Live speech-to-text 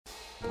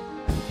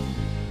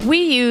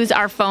We use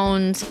our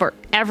phones for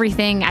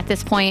everything at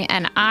this point,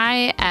 and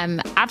I am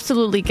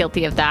absolutely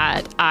guilty of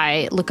that.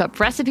 I look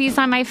up recipes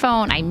on my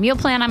phone. I meal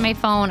plan on my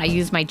phone. I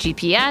use my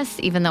GPS,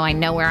 even though I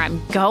know where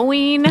I'm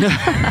going.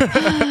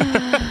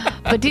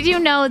 But did you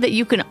know that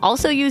you can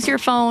also use your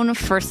phone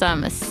for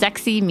some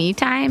sexy me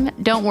time?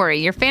 Don't worry,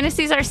 your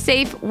fantasies are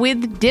safe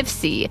with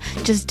Dipsea.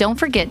 Just don't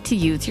forget to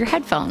use your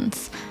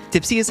headphones.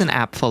 Dipsea is an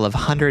app full of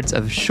hundreds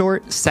of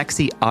short,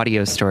 sexy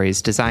audio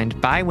stories designed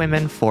by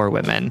women for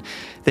women.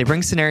 They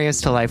bring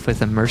scenarios to life with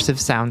immersive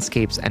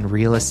soundscapes and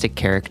realistic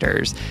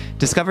characters.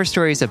 Discover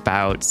stories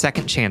about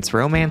second chance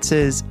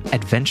romances,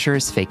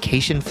 adventurous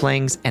vacation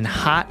flings, and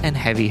hot and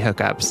heavy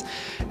hookups.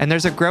 And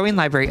there's a growing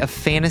library of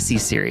fantasy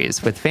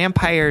series with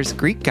vampires,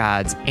 Greek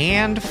gods,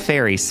 and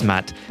fairy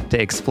smut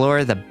to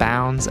explore the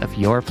bounds of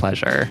your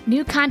pleasure.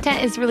 New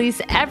content is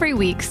released every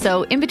week,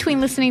 so in between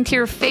listening to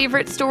your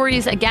favorite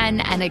stories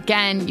again and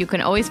again, you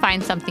can always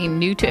find something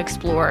new to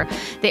explore.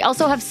 They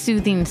also have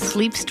soothing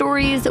sleep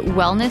stories,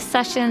 wellness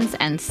sessions,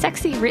 and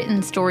sexy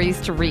written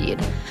stories to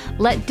read.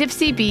 Let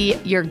Dipsea be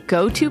your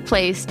go-to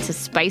place to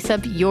spice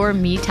up your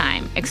me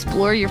time.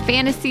 Explore your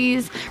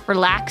fantasies,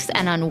 relax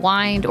and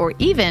unwind, or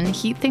even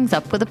heat things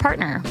up with a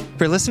partner.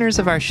 For listeners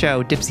of our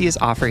show, Dipsea is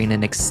offering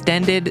an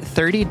extended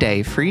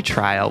 30-day free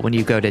trial when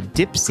you go to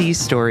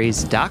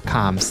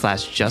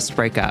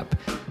dipseastories.com/justbreakup.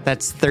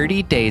 That's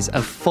 30 days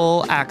of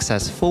full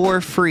access for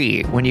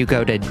free when you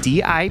go to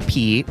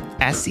DIPSEA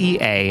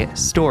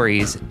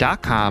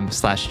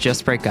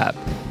stories.com/justbreakup.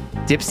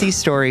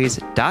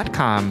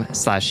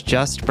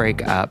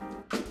 dipseastories.com/justbreakup.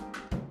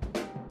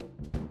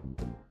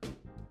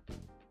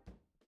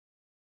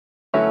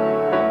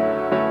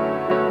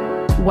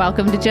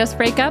 Welcome to Just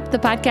Break Up, the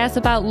podcast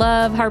about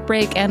love,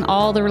 heartbreak, and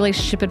all the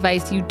relationship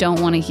advice you don't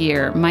want to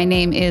hear. My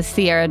name is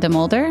Sierra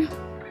DeMolder.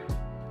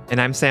 And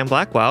I'm Sam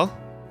Blackwell.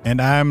 And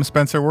I'm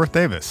Spencer Worth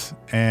Davis.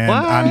 And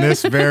on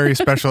this very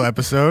special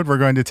episode, we're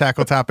going to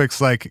tackle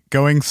topics like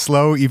going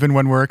slow even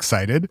when we're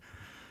excited,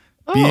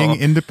 being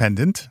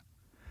independent,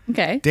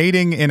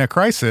 dating in a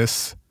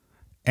crisis,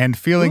 and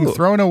feeling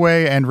thrown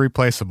away and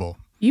replaceable.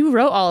 You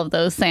wrote all of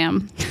those,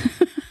 Sam.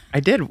 I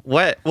did.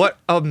 What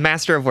a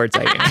master of word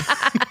citing.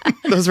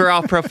 Those were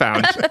all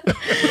profound.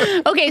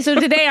 Okay, so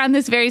today on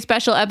this very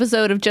special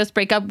episode of Just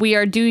Break Up, we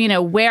are doing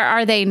a Where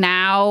Are They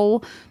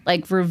Now?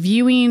 Like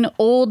reviewing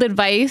old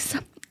advice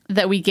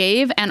that we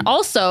gave. And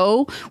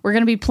also, we're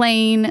going to be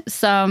playing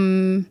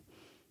some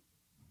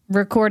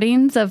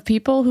recordings of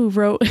people who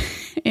wrote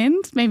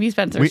in. Maybe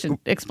Spencer should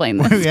explain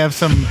this. We have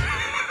some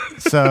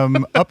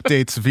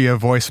updates via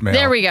voicemail.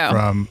 There we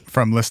go.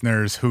 From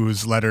listeners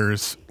whose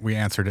letters we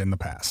answered in the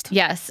past.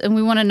 Yes, and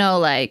we want to know,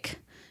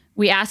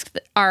 we asked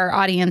our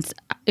audience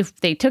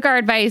if they took our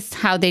advice,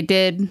 how they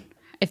did,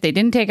 if they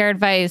didn't take our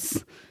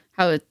advice,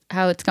 how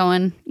it's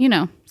going,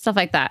 stuff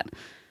like that.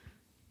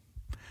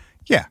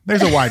 Yeah,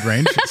 there's a wide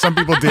range. Some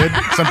people did,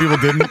 some people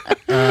didn't.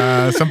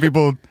 Some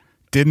people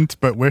didn't,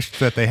 but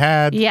wished that they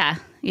had. Yeah.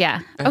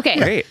 Okay.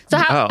 Great. So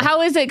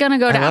how is it going to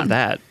go down? I love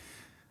that.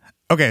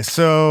 Okay,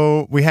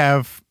 so we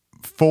have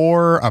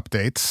 4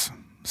 updates.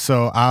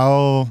 So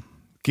I'll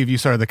give you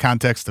sort of the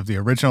context of the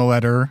original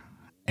letter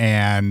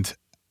and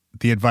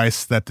the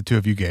advice that the two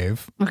of you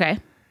gave. Okay.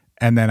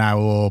 And then I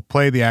will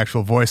play the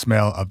actual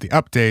voicemail of the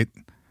update,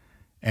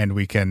 and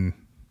we can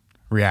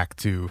react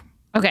to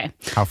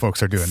how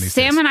folks are doing these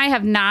days. Sam and I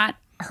have not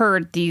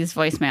heard these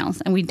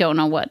voicemails, and we don't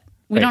know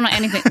we don't know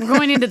anything. We're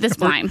going into this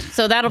blind,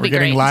 so that'll be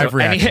great. Live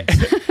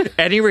reactions.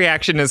 Any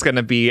reaction is going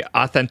to be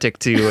authentic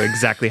to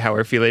exactly how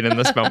we're feeling in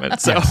this moment.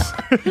 So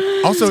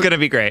also, it's going to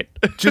be great.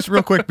 Just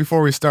real quick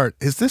before we start,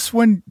 is this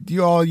when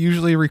you all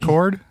usually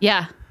record?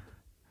 Yeah.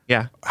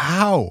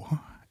 How?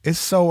 It's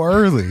so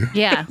early.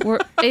 Yeah.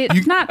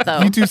 It's not,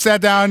 though. You two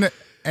sat down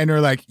and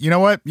are like, you know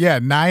what? Yeah,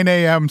 9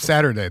 a.m.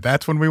 Saturday.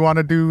 That's when we want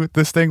to do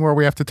this thing where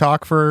we have to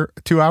talk for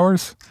 2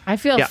 hours? I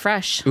feel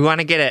fresh. We want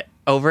to get it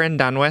over and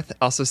done with.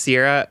 Also,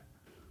 Sierra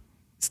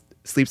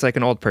sleeps like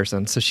an old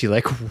person, so she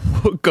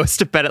goes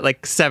to bed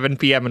at 7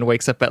 p.m. and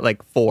wakes up at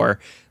 4.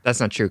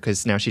 That's not true,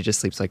 because now she just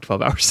sleeps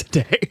 12 hours a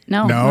day.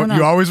 No,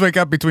 you always wake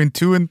up between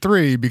 2 and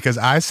 3 because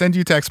I send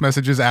you text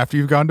messages after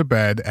you've gone to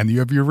bed and you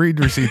have your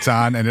read receipts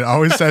on, and it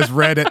always says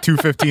read at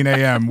 2:15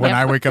 a.m. when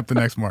I wake up the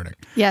next morning.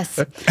 Yes.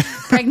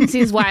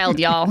 Pregnancy is wild,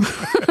 y'all.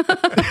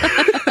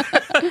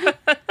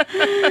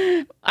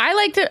 I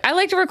like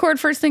to record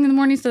first thing in the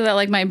morning so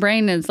that my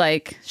brain is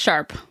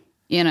sharp,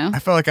 I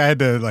felt like I had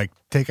to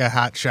take a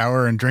hot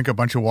shower and drink a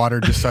bunch of water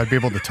just so I'd be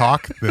able to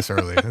talk this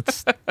early.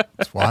 It's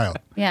wild.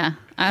 Yeah.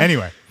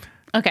 Anyway.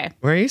 Okay.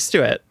 We're used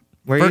to it.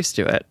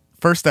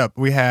 First up,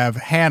 we have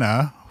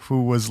Hannah,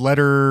 who was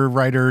letter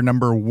writer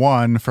number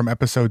 1 from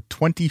episode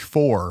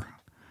 24.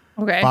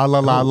 Okay. Fa la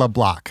la la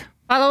block.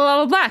 Fa la la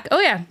la block. Oh,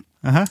 yeah.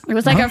 Uh-huh. It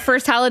was our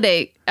first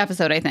holiday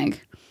episode, I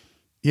think.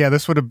 Yeah,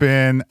 this would have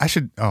been,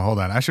 hold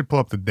on. I should pull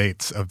up the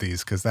dates of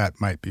these because that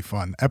might be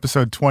fun.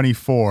 Episode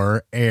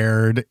 24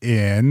 aired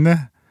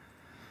in,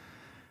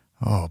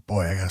 Oh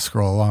boy, I gotta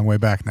scroll a long way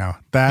back now.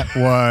 That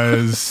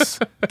was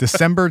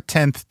December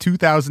 10th,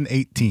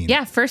 2018.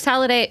 Yeah, first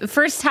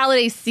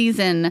holiday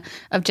season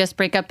of Just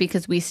Break Up,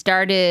 because we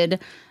started,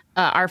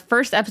 our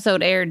first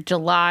episode aired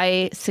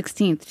July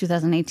 16th,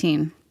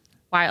 2018.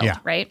 Wild, yeah.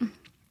 Right?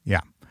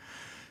 Yeah.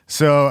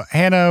 So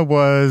Hannah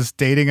was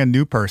dating a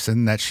new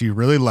person that she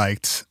really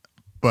liked,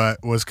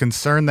 but was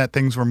concerned that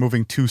things were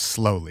moving too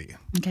slowly.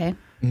 Okay.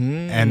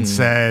 And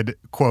said,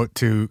 quote,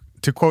 to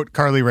quote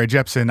Carly Rae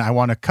Jepsen, "I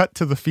want to cut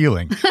to the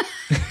feeling."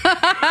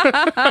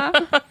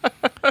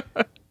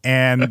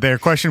 And their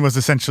question was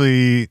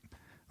essentially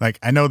like,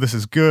 I know this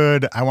is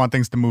good. I want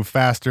things to move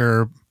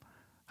faster.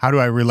 How do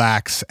I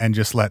relax and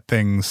just let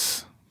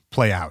things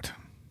play out?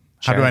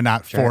 How do I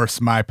not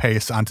force my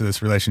pace onto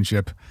this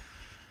relationship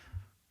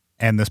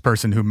and this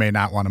person who may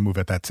not want to move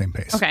at that same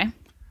pace? Okay.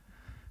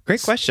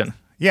 Great question.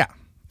 Yeah.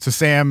 So,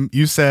 Sam,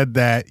 you said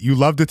that you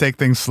love to take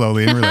things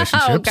slowly in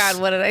relationships. Oh, God,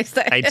 what did I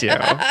say? I do.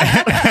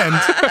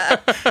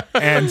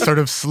 and sort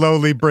of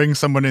slowly bring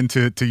someone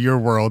into your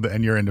world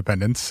and your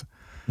independence.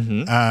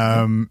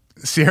 Mm-hmm.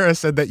 Sierra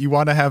said that you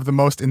want to have the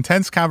most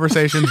intense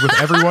conversations with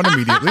everyone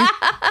immediately.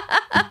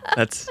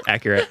 That's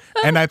accurate.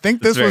 And I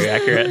think this was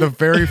the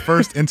very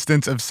first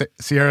instance of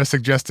Sierra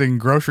suggesting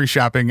grocery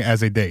shopping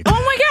as a date. Oh,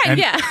 my God,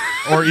 yeah.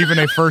 Or even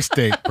a first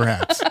date,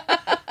 perhaps.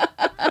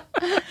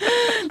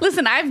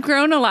 Listen, I've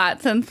grown a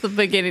lot since the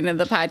beginning of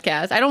the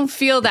podcast. I don't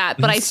feel that,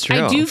 but I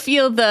do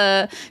feel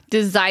the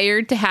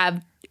desire to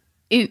have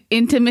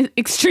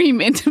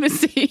extreme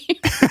intimacy.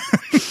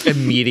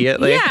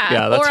 Immediately?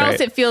 Yeah, that's or else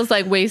it feels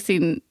like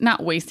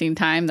not wasting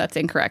time. That's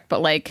incorrect.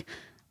 But like,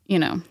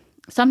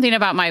 something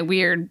about my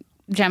weird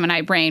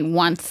Gemini brain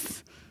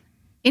wants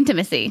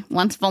intimacy,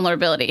 wants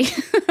vulnerability.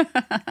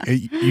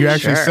 You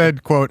actually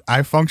said, quote,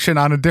 "I function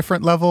on a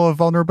different level of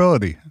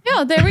vulnerability."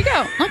 Oh, there we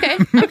go. Okay.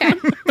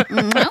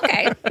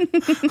 Okay.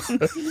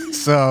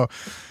 So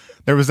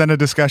there was then a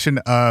discussion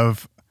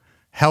of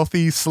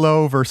healthy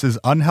slow versus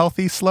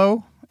unhealthy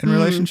slow in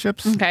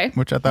relationships,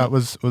 which I thought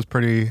was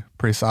pretty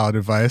solid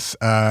advice.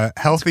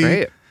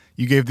 Healthy,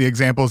 you gave the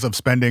examples of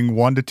spending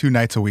 1 to 2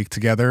 nights a week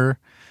together,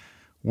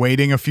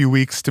 waiting a few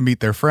weeks to meet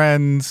their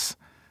friends,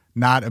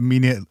 not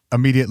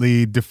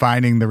immediately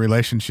defining the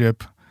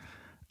relationship,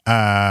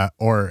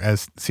 or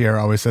as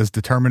Sierra always says,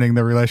 determining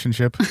the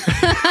relationship.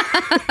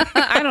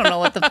 I don't know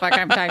what the fuck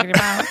I'm talking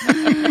about.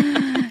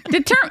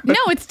 No,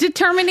 it's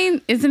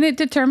determining. Isn't it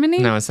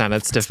determining? No, it's not.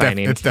 It's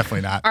defining. It's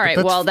definitely not. All right.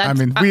 Well, that's,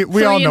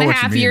 we all know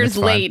what you mean. 3.5 years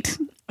late.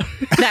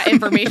 That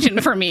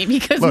information for me,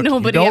 because Look,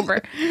 nobody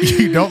ever.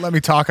 You don't let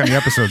me talk on the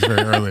episodes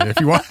very early. If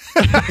you want,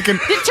 I can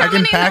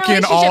pack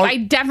in all. I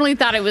definitely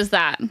thought it was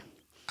that.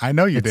 I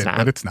know you did,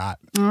 but it's not.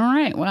 All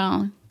right.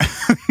 Well,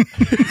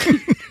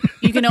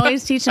 you can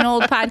always teach an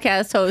old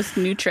podcast host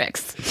new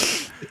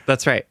tricks.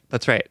 That's right.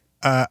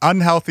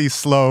 Unhealthy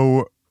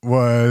slow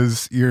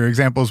was, your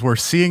examples were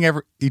seeing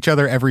each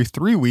other every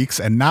 3 weeks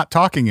and not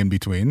talking in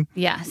between.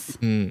 Yes.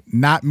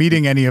 Not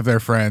meeting any of their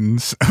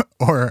friends,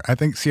 or I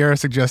think Sierra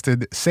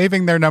suggested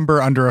saving their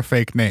number under a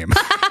fake name.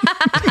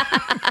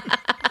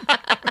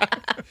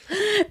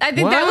 I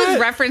think that was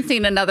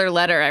referencing another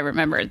letter I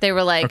remember. They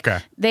were like,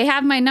 they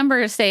have my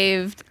number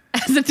saved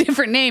as a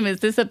different name. Is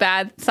this a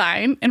bad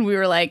sign? And we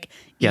were like,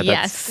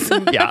 yes.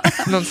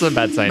 That's a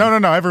bad sign.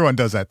 No. Everyone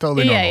does that.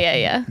 Totally normal.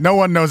 Yeah. No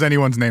one knows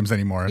anyone's names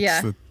anymore.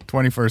 It's the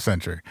 21st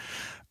century.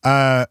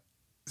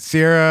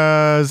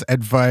 Sierra's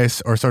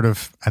advice, or sort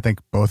of, I think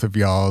both of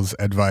y'all's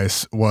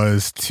advice,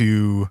 was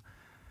to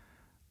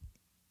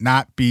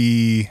not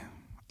be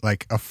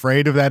like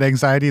afraid of that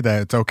anxiety,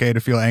 that it's okay to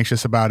feel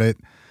anxious about it,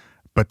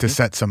 but to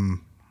set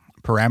some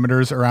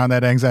parameters around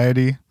that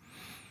anxiety.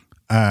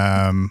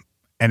 And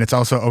it's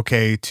also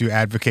okay to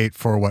advocate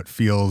for what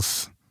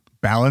feels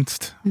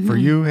balanced for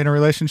you in a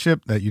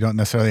relationship, that you don't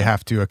necessarily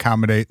have to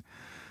accommodate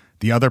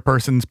the other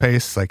person's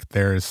pace. Like,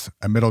 there's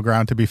a middle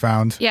ground to be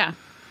found. Yeah.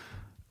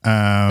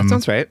 That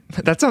sounds right.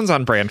 That sounds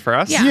on brand for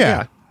us.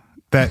 Yeah.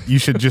 That you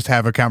should just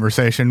have a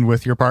conversation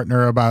with your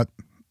partner about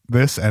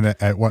this and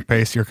at what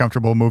pace you're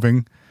comfortable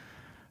moving.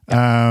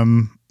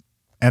 And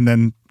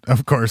then,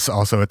 of course,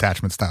 also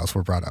attachment styles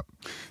were brought up.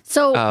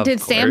 So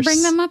did Sam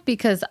bring them up?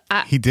 Because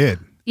he did.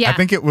 Yeah. I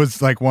think it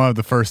was like one of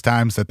the first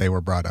times that they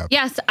were brought up.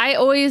 Yes. I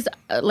always,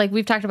 like,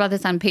 we've talked about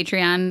this on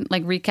Patreon,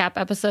 like recap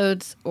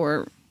episodes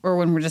or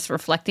when we're just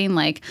reflecting.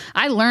 Like,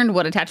 I learned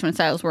what attachment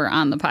styles were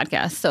on the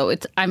podcast. So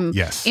I'm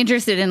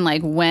interested in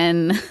like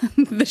when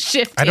the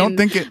shift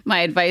my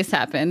advice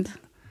happened.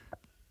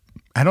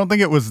 I don't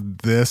think it was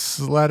this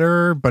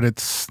letter, but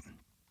it's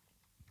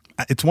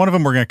one of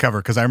them we're going to cover,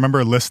 because I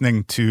remember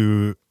listening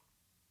to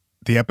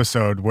the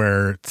episode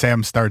where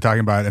Sam started talking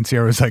about it, and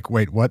Sierra was like,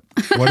 "Wait, what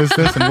is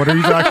this? And what are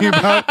you talking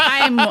about?"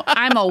 I'm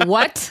a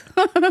what?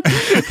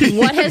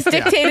 What has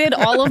dictated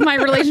all of my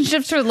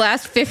relationships for the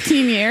last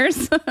 15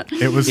 years?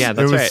 It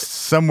was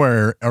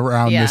somewhere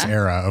around this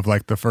era of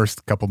like the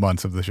first couple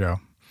months of the show.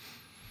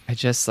 I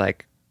just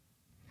like,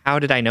 how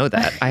did I know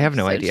that? I have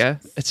no idea.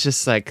 It's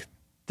just like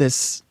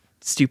this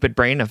stupid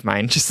brain of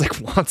mine just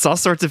like wants all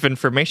sorts of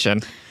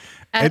information.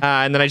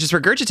 and then I just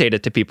regurgitate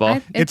it to people.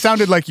 It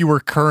sounded like you were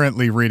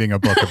currently reading a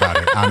book about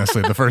it,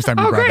 honestly, the first time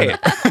you brought it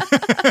up.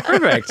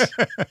 Perfect.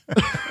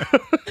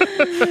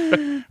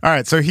 All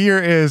right, so here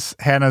is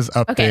Hannah's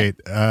update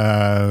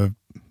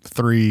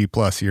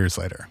 3+ years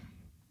later.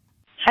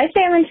 Hi,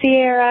 Sam and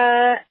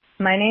Sierra.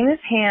 My name is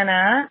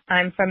Hannah.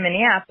 I'm from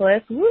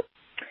Minneapolis. Whoop.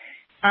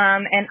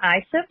 And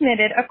I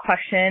submitted a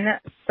question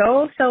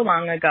so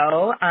long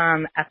ago,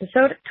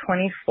 episode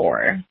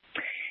 24.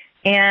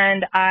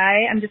 And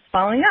I am just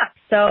following up.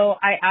 So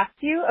I asked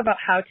you about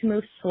how to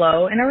move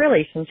slow in a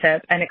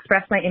relationship and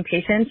express my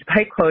impatience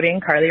by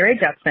quoting Carly Rae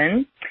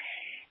Jepsen.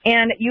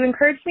 And you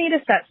encouraged me to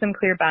set some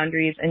clear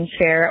boundaries and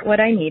share what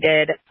I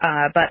needed,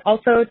 but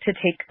also to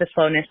take the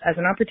slowness as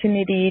an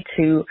opportunity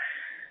to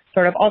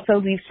sort of also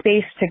leave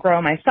space to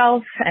grow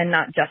myself and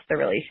not just the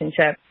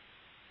relationship.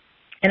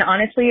 And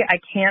honestly, I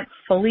can't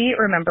fully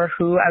remember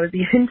who I was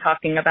even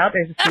talking about.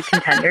 There's a few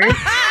contenders.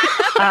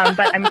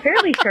 But I'm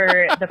fairly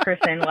sure the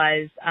person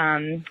was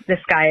this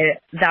guy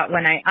that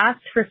when I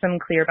asked for some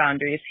clear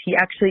boundaries, he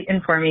actually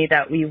informed me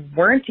that we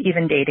weren't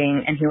even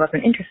dating and he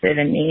wasn't interested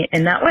in me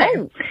in that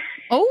way.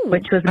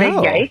 Which was a big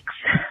yikes.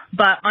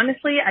 But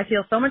honestly, I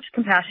feel so much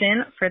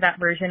compassion for that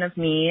version of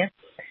me.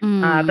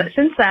 But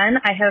since then,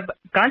 I have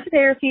gone to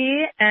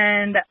therapy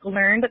and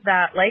learned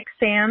that, like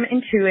Sam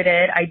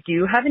intuited, I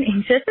do have an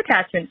anxious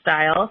attachment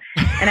style.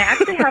 And I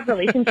actually have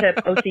relationship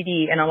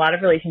OCD and a lot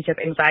of relationship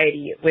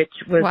anxiety, which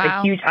was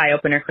a huge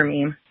eye-opener for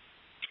me.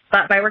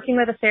 But by working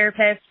with a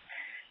therapist,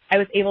 I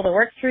was able to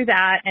work through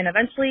that. And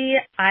eventually,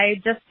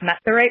 I just met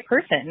the right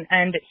person.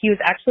 And he was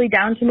actually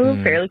down to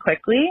move fairly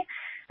quickly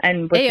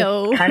and was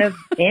just kind of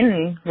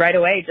in right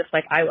away, just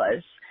like I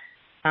was.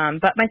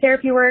 But my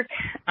therapy work,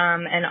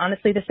 and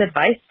honestly, this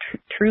advice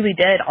truly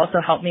did also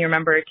help me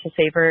remember to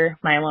savor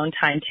my alone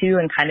time too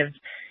and kind of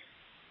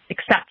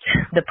accept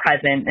the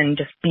present and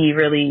just be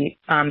really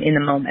in the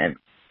moment.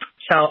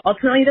 So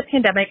ultimately, the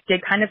pandemic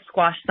did kind of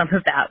squash some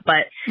of that,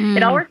 but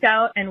it all worked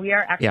out, and we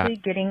are actually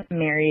getting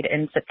married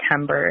in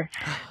September.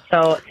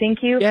 So thank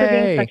you for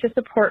being such a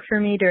support for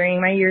me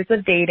during my years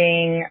of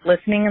dating.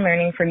 Listening and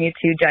learning from you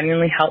two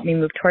genuinely helped me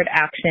move toward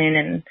action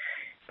and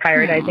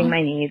prioritizing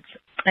my needs.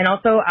 And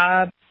also,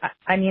 I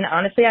mean,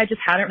 honestly, I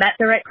just hadn't met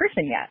the right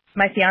person yet.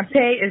 My fiance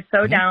is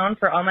so down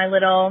for all my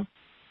little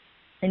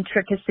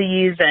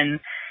intricacies and,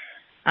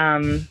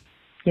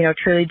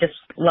 truly just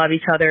love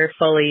each other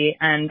fully.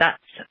 And that's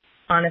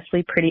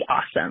honestly pretty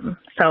awesome.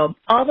 So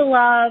all the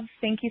love.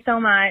 Thank you so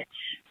much.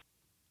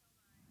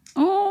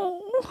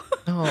 Oh,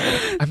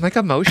 I'm like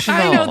emotional.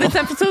 I know this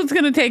episode's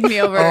going to take me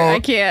over. I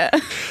can't.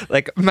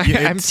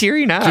 I'm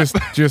tearing up.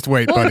 Just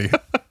wait, buddy.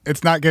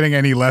 It's not getting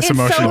any less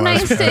emotional.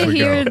 It's so nice to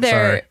hear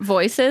their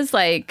voices.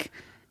 Like,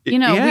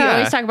 we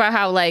always talk about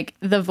how like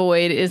the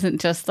void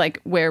isn't just like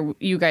where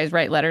you guys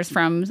write letters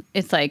from.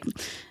 It's like,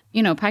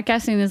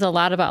 podcasting is a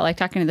lot about like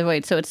talking to the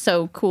void. So it's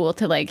so cool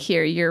to like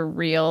hear your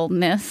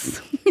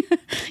realness,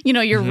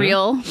 your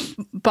real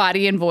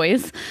body and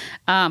voice.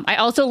 I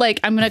also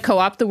I'm going to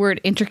co-opt the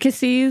word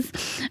intricacies.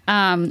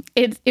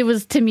 It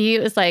was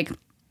like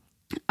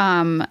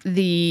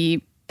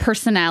the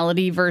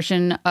personality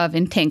version of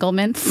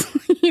entanglements.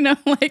 You have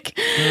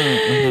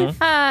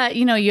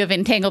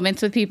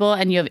entanglements with people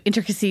and you have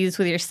intricacies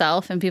with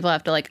yourself and people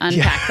have to like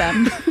unpack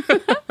them.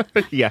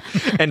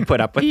 And put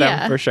up with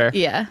them for sure.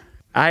 Yeah.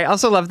 I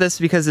also love this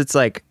because it's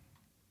a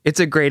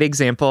great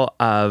example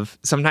of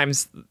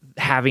sometimes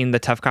having the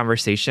tough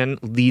conversation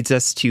leads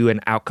us to an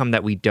outcome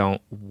that we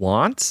don't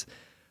want,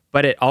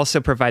 but it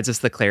also provides us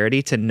the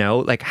clarity to know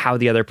like how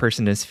the other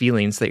person is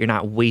feeling so that you're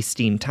not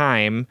wasting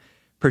time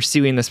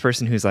pursuing this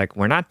person who's like,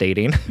 we're not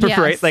dating,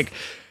 right? Like,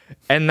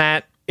 and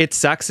that it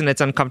sucks and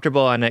it's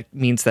uncomfortable and it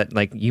means that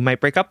like you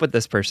might break up with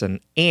this person.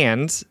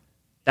 And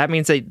that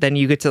means that then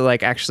you get to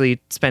like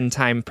actually spend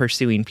time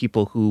pursuing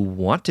people who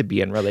want to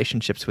be in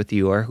relationships with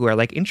you or who are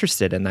like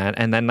interested in that.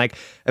 And then like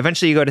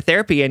eventually you go to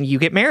therapy and you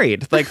get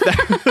married. Like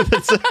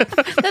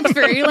that's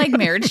very like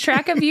marriage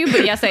track of you.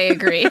 But yes, I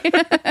agree.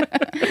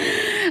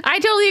 I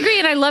totally agree.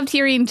 And I loved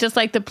hearing just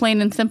like the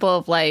plain and simple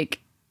of like,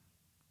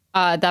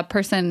 that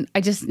person,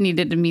 I just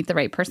needed to meet the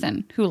right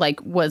person who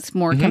like was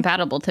more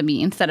compatible to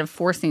me instead of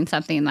forcing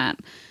something that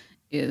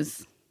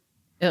is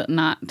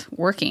not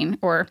working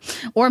or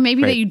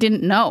maybe that you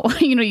didn't know,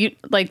 you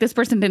like this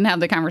person didn't have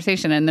the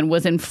conversation and then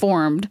was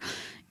informed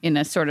in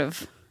a sort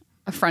of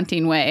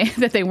affronting way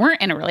that they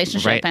weren't in a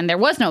relationship and there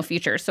was no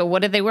future. So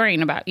what are they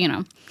worrying about?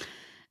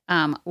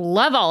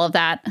 Love all of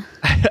that.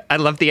 I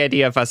love the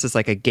idea of us as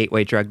like a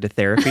gateway drug to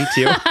therapy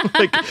too.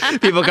 Like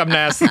people come to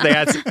us, they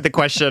ask the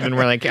question and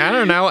we're like, I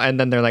don't know. And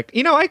then they're like,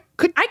 I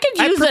could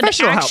use an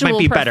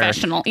actual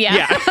professional.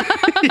 Yeah.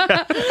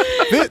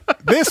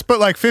 This, but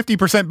like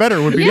 50%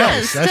 better would be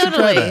nice.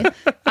 Totally.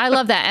 I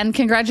love that. And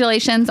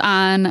congratulations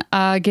on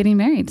getting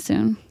married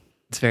soon.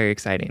 It's very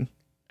exciting.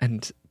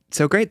 And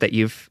so great that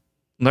you've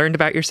learned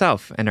about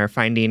yourself and are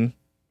finding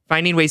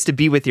ways to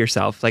be with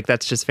yourself. Like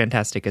that's just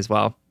fantastic as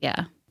well.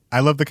 Yeah. I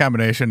love the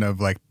combination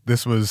of like,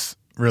 this was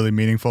really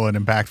meaningful and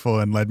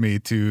impactful and led me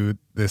to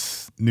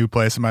this new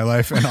place in my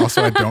life. And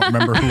also I don't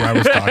remember who I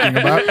was talking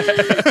about.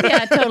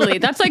 Yeah, totally.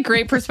 That's like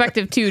great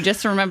perspective too,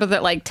 just to remember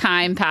that like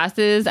time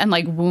passes and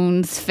like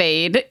wounds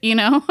fade, you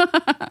know?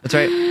 That's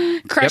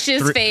right.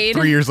 Crushes fade.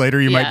 3 years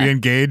later, you might be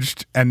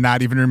engaged and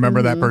not even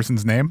remember that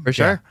person's name. For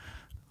sure. Yeah.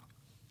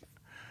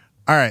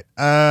 All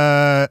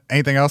right.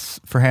 Anything else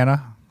for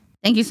Hannah?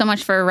 Thank you so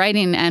much for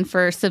writing and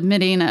for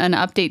submitting an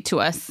update to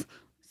us.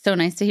 So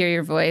nice to hear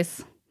your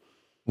voice.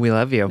 We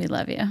love you. We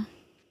love you.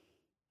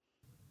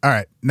 All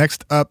right.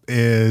 Next up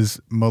is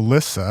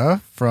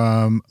Melissa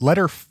from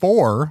letter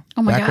 4.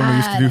 Oh my back when we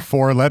used to do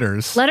 4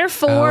 letters. Letter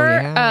 4? Oh,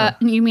 yeah.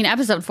 You mean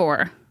episode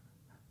 4?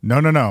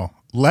 No.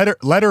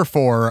 Letter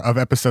 4 of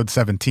episode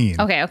 17.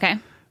 Okay.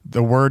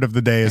 The word of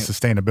the day is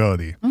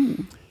sustainability.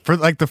 For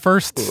like the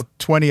first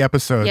 20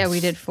 episodes, yeah, we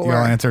did 4. You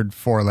all answered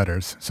 4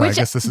 letters. So Which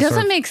I guess this doesn't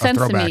sort of make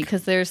sense a to me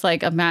because there's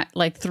like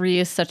like 3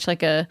 is such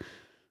like a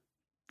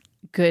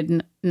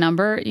good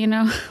number, you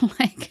know?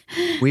 Like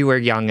we were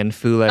young and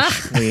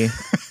foolish.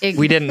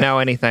 We didn't know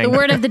anything. The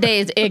word of the day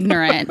is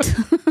ignorant.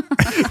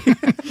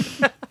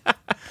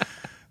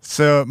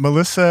 So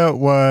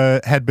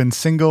Melissa had been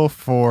single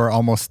for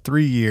almost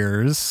 3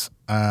 years,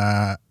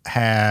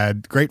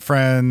 had great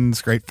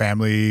friends, great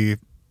family,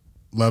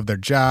 loved their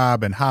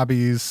job and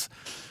hobbies,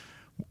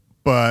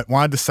 but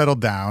wanted to settle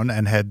down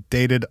and had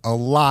dated a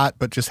lot,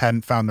 but just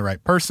hadn't found the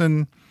right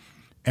person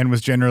and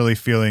was generally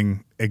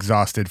feeling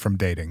exhausted from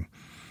dating.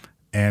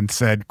 And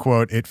said,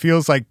 quote, "It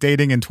feels like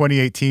dating in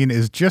 2018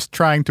 is just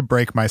trying to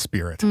break my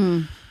spirit."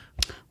 Oh,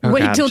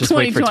 wait God, till just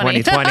wait for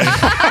 2020. 2020.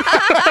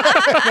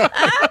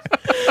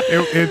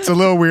 It's a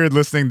little weird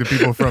listening to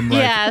people from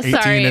like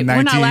 18 and 19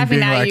 We're not laughing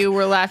being at like, you.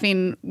 We're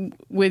laughing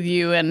with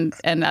you and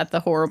at the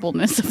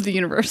horribleness of the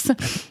universe.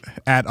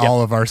 at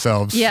all of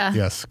ourselves. Yeah.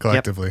 Yes,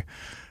 collectively.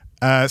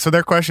 So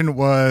their question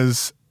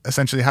was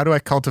essentially, how do I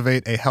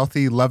cultivate a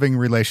healthy, loving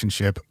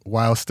relationship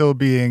while still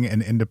being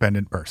an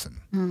independent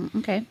person?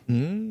 Okay.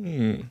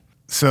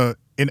 So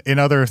in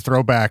other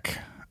throwback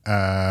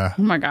Oh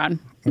my God.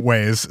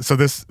 ways, so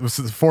this was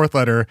the 4th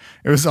letter.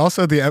 It was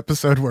also the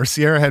episode where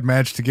Sierra had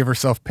managed to give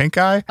herself pink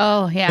eye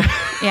Oh, yeah.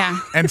 Yeah.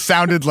 and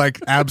sounded like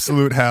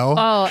absolute hell.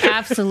 Oh,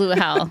 absolute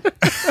hell.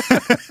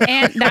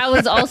 And that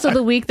was also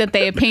the week that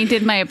they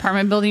painted my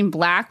apartment building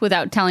black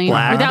without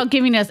without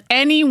giving us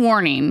any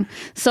warning.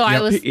 So I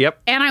was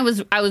and I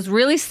was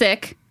really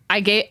sick.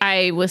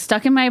 I was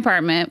stuck in my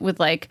apartment with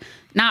like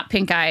not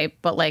pink eye,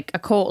 but like a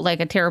cold, like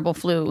a terrible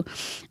flu.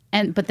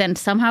 But then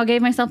somehow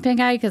gave myself pink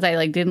eye because I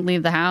like didn't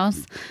leave the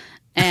house.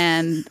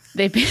 And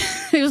it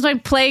was my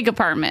plague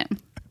apartment.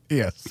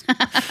 Yes.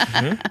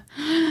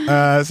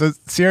 So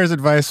Sierra's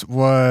advice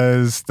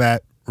was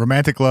that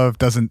romantic love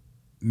doesn't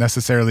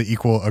necessarily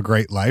equal a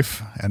great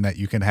life, and that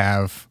you can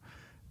have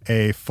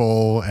a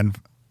full and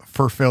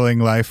fulfilling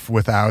life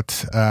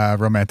without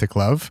romantic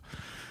love,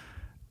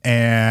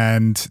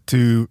 and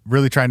to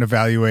really try and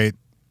evaluate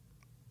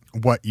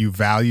what you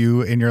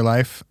value in your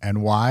life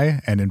and why,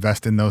 and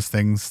invest in those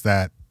things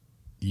that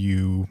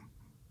you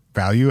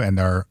value and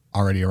are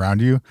already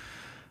around you.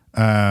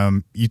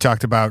 You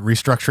talked about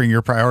restructuring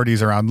your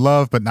priorities around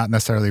love, but not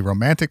necessarily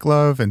romantic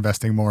love,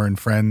 investing more in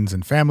friends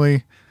and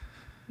family.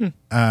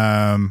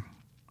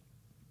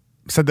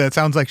 Said that it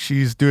sounds like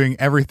she's doing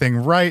everything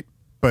right,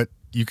 but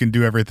you can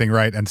do everything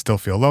right and still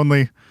feel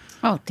lonely.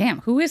 Oh,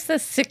 damn. Who is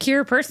this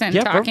secure person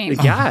talking?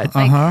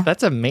 Yeah,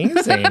 that's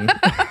amazing.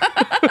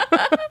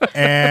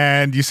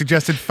 And you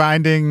suggested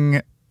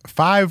finding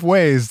 5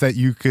 ways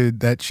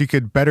that she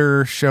could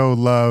better show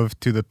love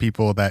to the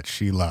people that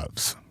she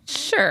loves.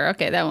 Sure.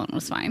 Okay, that one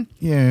was fine.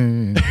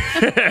 Yeah.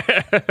 We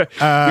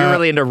were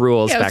really into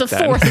rules back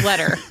then. It was the 4th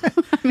letter.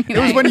 It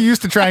was when you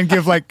used to try and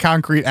give like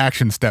concrete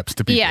action steps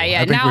to people. Yeah. I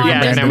think Now we've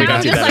I'm now we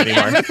don't do just that like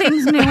anymore.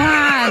 everything's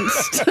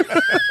nuanced.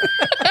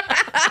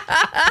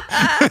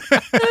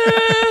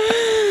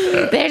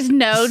 There's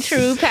no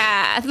true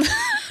path.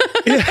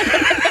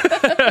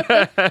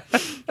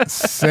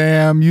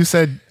 Sam, you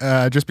said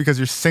just because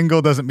you're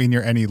single doesn't mean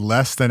you're any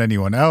less than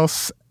anyone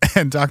else,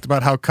 and talked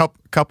about how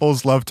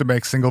couples love to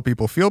make single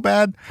people feel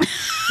bad.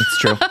 It's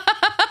true.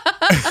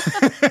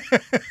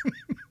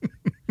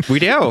 We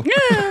do.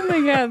 Oh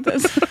my God,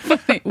 that's so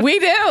funny. We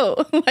do.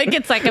 Like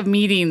it's like a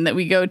meeting that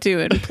we go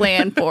to and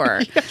plan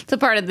for. It's a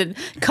part of the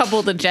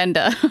coupled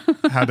agenda.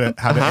 How to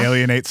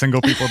alienate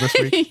single people this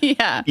week.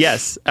 Yeah.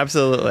 Yes,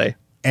 absolutely.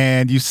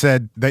 And you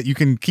said that you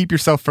can keep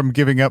yourself from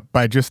giving up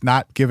by just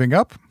not giving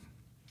up.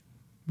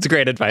 It's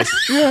great advice.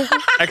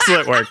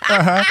 Excellent work.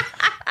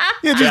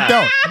 You just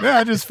don't.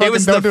 Yeah, just fucking It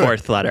was don't the do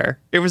 4th letter.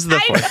 It was the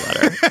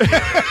 4th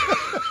letter.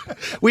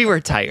 We were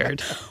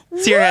tired.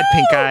 Sierra had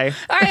pink eye.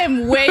 I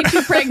am way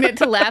too pregnant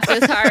to laugh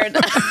this hard.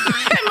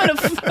 I'm going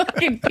to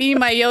fucking pee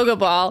my yoga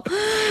ball.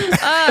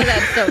 Oh,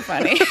 that's so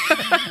funny.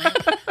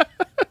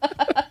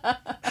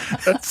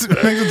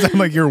 That makes it sound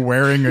like you're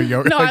wearing a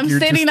yoga. No, I'm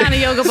sitting on a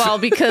yoga ball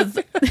because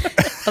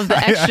of the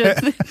extra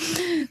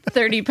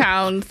 30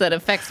 pounds that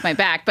affects my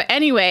back. But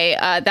anyway,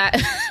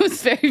 that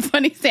was very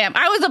funny, Sam.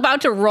 I was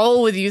about to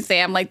roll with you,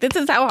 Sam. Like, this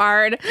is how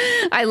hard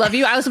I love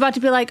you. I was about to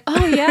be like,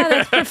 oh, yeah,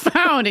 that's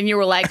profound. And you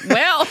were like,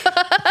 well.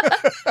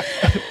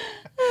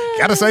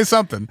 Gotta say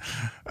something.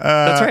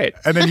 That's right.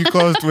 And then you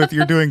closed with,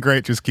 you're doing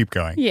great, just keep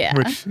going. Yeah.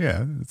 Which,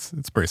 yeah,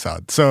 it's pretty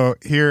solid. So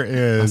here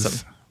is...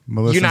 Awesome.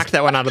 Melissa's. You knocked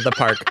that one out of the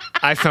park.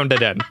 I phoned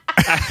it in.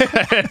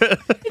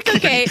 It's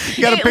okay.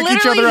 You gotta pick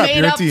each other up.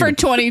 Made up for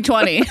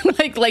 2020.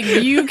 like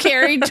you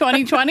carried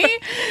 2020,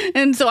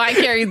 and so I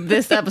carried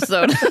this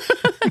episode.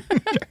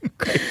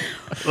 Great.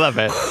 Love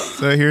it.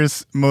 So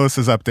here's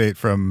Melissa's update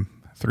from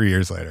 3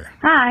 years later.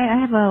 Hi, I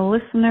have a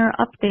listener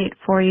update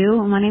for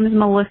you. My name is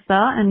Melissa,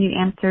 and you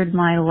answered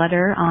my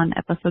letter on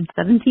episode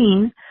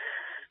 17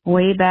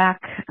 way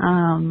back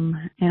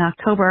in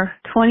October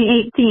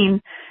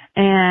 2018.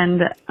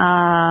 And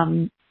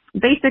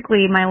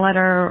basically, my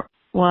letter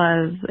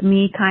was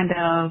me kind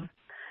of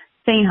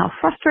saying how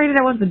frustrated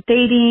I was with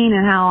dating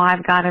and how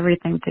I've got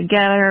everything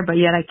together, but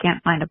yet I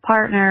can't find a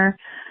partner.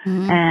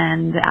 Mm-hmm.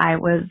 And I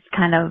was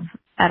kind of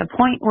at a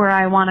point where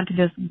I wanted to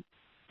just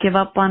give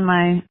up on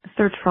my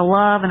search for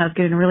love, and I was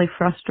getting really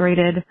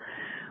frustrated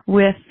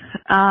with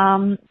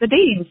the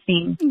dating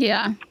scene.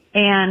 Yeah.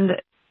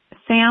 And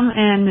Sam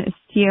and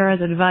Sierra's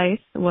advice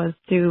was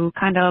to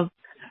kind of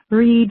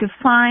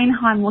redefine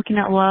how I'm looking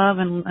at love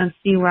and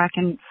see where I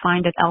can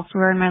find it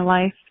elsewhere in my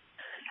life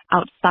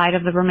outside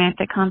of the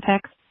romantic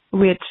context,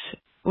 which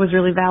was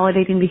really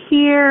validating to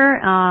hear.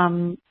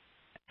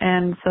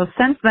 And so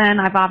since then,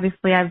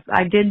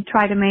 I did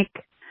try to make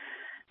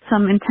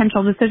some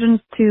intentional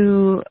decisions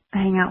to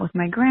hang out with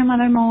my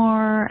grandmother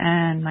more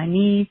and my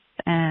niece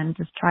and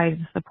just try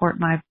to support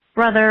my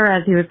brother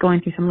as he was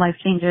going through some life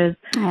changes,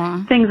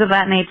 things of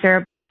that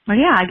nature. But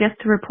yeah, I guess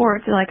to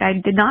report, like, I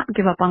did not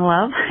give up on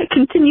love. I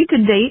continued to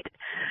date.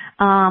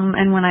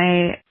 And when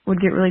I would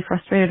get really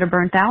frustrated or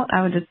burnt out,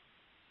 I would just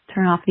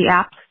turn off the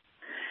apps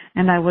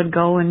and I would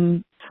go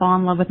and fall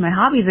in love with my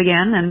hobbies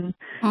again and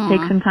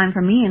take some time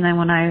for me. And then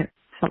when I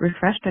felt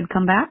refreshed, I'd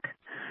come back.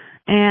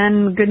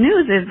 And good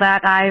news is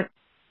that I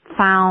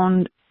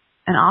found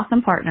an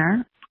awesome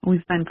partner.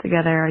 We've been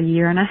together 1.5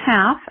 years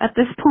at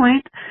this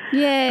point.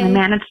 Yay. I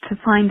managed to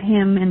find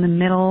him in the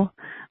middle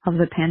of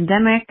the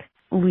pandemic.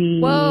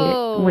 We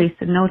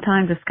wasted no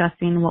time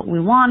discussing what we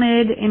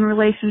wanted in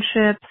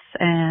relationships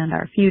and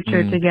our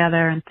future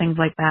together and things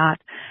like that.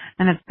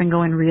 And it's been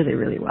going really,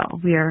 really well.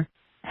 We are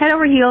head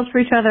over heels for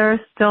each other,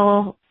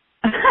 still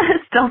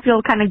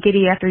feel kind of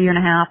giddy after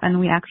 1.5 years. And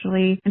we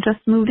actually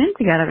just moved in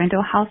together into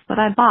a house that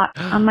I bought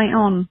on my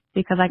own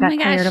because I got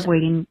tired of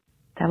waiting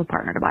to have a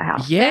partner to buy a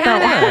house.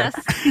 Yes.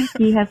 So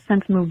he has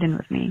since moved in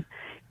with me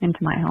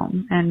into my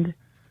home. And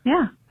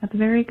yeah, that's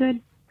very good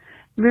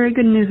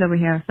news over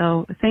here.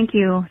 So thank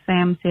you,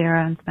 Sam,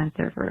 Sierra, and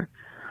Spencer, for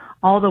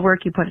all the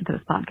work you put into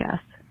this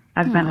podcast.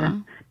 I've been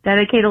a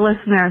dedicated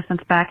listener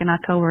since back in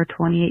October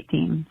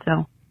 2018.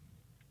 So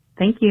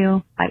thank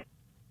you. Bye.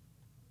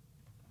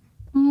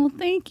 Oh,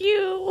 thank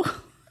you.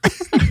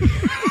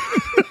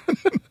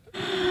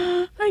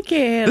 I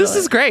can't. This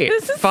is great.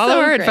 Follow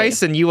our great.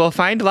 advice and you will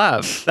find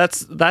love.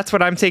 That's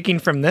what I'm taking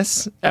from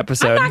this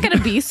episode. I'm not going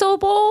to be so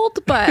bold,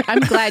 but I'm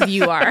glad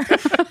you are.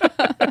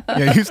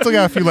 Yeah, you still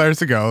got a few letters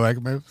to go.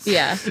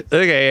 Yeah.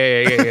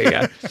 Okay,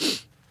 yeah.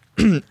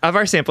 Of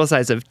our sample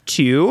size of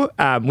 2,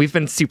 we've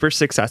been super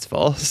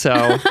successful.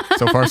 So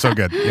far, so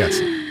good. Yes.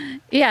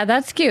 Yeah,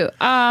 that's cute.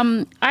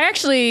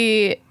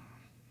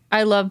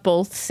 I love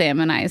both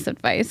Sam and I's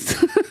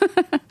advice.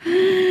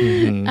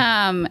 And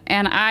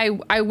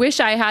I wish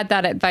I had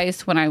that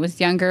advice when I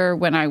was younger,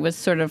 when I was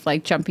sort of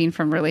like jumping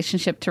from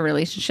relationship to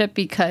relationship,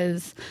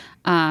 because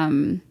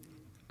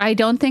I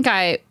don't think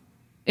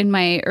in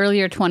my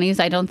earlier 20s,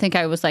 I don't think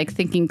I was like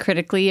thinking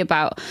critically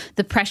about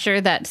the pressure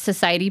that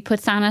society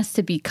puts on us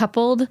to be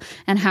coupled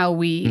and how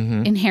we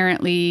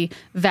inherently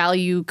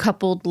value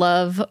coupled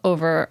love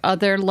over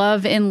other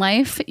love in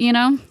life,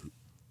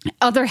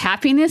 other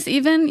happiness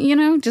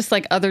even, just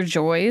like other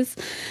joys.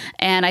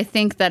 And I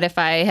think that if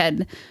I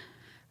had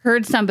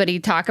heard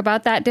somebody talk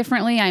about that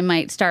differently, I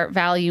might start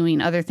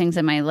valuing other things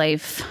in my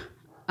life,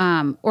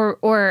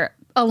 or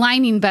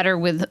aligning better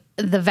with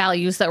the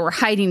values that were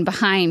hiding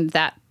behind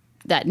that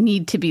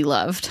need to be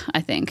loved, I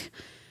think.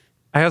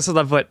 I also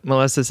love what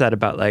Melissa said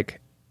about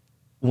like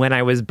when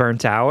I was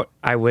burnt out,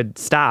 I would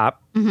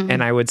stop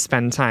and I would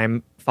spend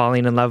time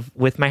falling in love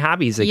with my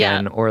hobbies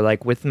again, or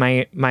like with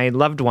my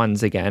loved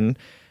ones again.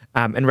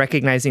 And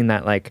recognizing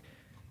that like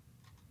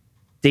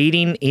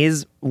dating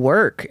is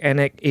work and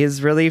it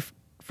is really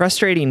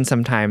frustrating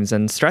sometimes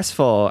and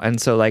stressful. And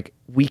so like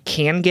we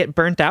can get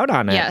burnt out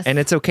on it. Yes. And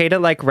it's okay to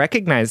like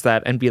recognize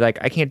that and be like,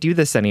 I can't do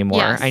this anymore.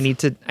 Yes. I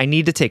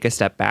need to take a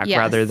step back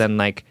rather than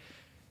like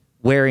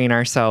wearing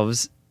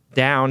ourselves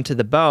down to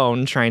the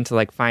bone, trying to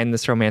like find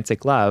this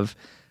romantic love.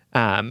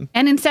 And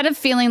instead of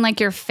feeling like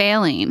you're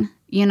failing,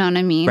 you know what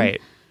I mean?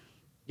 Right.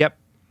 Yep.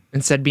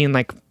 Instead being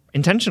like,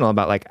 intentional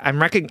about like, I'm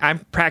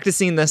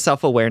practicing this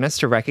self-awareness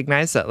to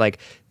recognize that like,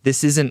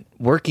 this isn't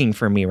working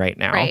for me right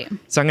now. Right.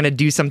 So I'm going to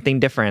do something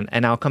different,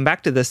 and I'll come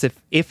back to this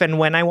if and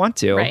when I want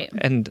to. Right.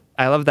 And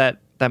I love that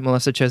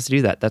Melissa chose to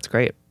do that. That's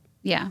great.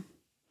 Yeah.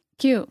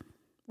 Cute.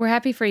 We're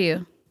happy for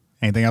you.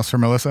 Anything else for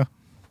Melissa?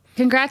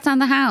 Congrats on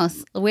the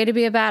house. A way to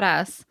be a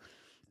badass.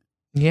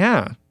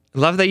 Yeah.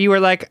 Love that you were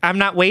like, I'm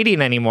not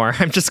waiting anymore.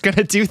 I'm just going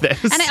to do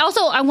this. And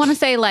I want to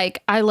say,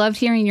 like, I loved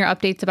hearing your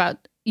updates about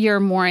your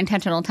more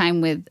intentional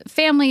time with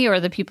family or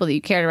the people that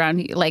you cared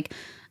around. Like,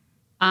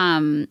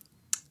 I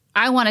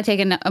want to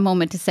take a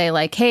moment to say,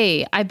 like,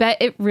 hey, I bet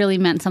it really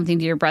meant something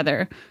to your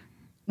brother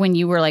when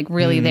you were, like,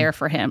 really there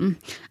for him.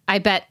 I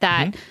bet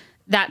that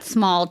that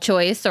small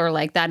choice or,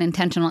 like, that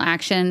intentional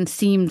action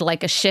seemed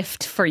like a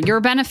shift for your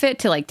benefit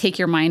to, like, take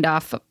your mind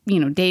off,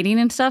 dating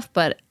and stuff.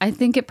 But I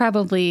think it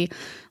probably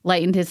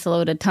lightened his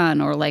load a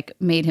ton or, like,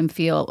 made him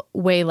feel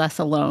way less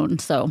alone.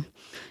 So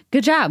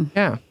good job.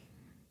 Yeah.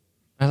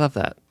 I love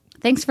that.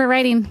 Thanks for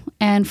writing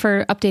and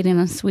for updating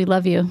us. We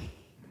love you.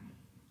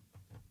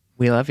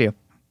 We love you.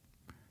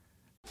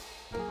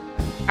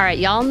 All right,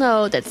 y'all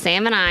know that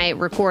Sam and I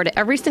record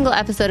every single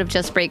episode of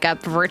Just Break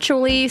Up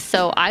virtually,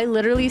 so I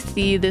literally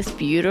see this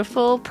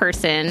beautiful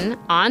person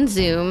on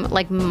Zoom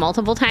like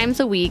multiple times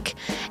a week,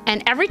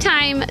 and every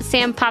time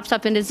Sam pops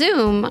up into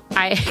Zoom,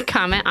 I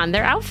comment on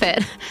their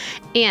outfit.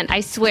 And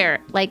I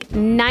swear, like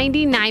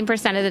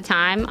 99% of the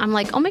time, I'm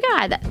like, oh my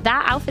God,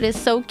 that outfit is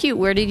so cute.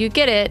 Where did you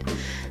get it?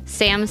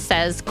 Sam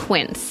says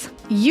Quince.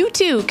 You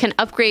too can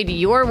upgrade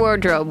your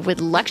wardrobe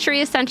with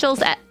luxury essentials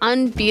at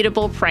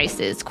unbeatable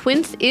prices.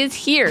 Quince is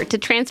here to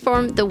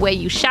transform the way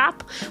you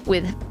shop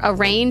with a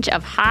range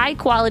of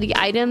high-quality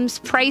items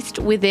priced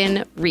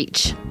within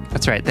reach.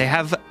 That's right. They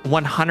have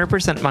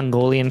 100%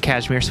 Mongolian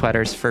cashmere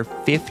sweaters for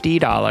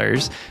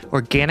 $50,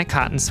 organic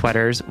cotton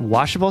sweaters,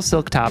 washable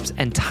silk tops,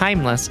 and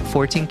timeless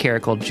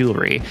 14-karat gold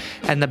jewelry.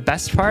 And the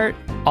best part,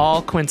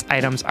 all Quince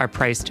items are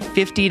priced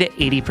 50 to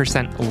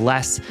 80%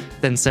 less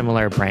than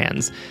similar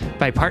brands.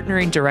 By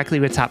partnering directly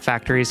with top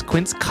factories,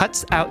 Quince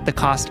cuts out the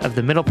cost of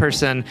the middle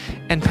person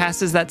and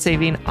passes that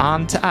saving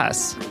on to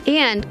us.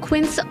 And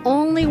Quince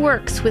only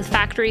works with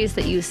factories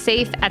that use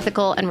safe,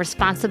 ethical, and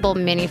responsible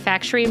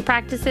manufacturing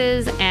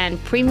practices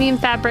and premium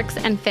fabrics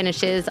and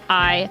finishes.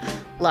 I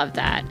love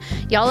that.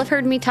 Y'all have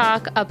heard me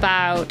talk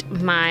about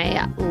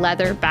my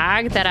leather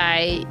bag that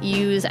I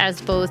use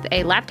as both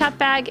a laptop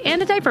bag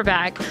and a diaper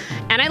bag.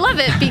 And I love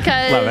it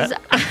because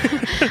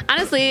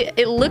honestly,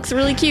 it looks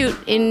really cute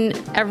in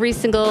every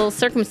single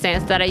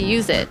circumstance that I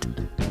use it.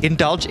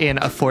 Indulge in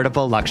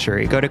affordable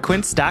luxury. Go to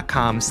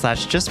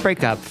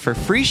quince.com/justbreakup for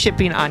free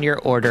shipping on your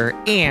order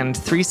and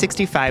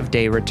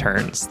 365-day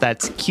returns.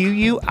 That's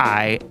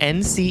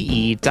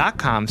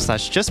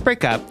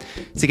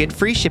QUINCE.com/justbreakup to get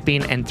free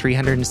shipping and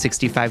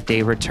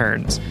 365-day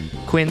returns.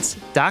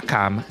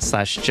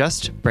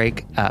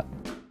 Quince.com/justbreakup.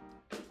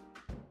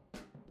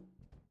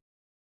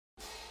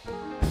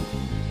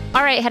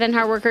 All right, Head and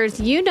Heart workers,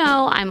 you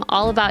know I'm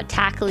all about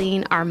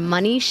tackling our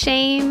money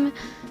shame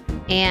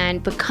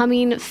and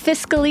becoming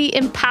fiscally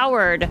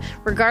empowered,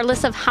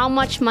 regardless of how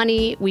much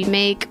money we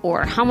make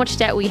or how much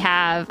debt we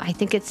have. I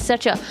think it's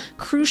such a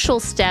crucial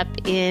step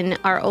in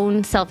our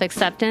own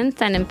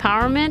self-acceptance and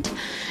empowerment.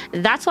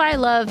 That's why I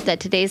love that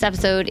today's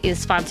episode is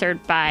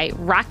sponsored by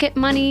Rocket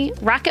Money.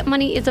 Rocket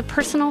Money is a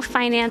personal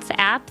finance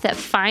app that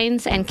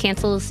finds and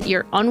cancels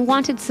your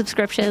unwanted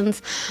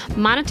subscriptions,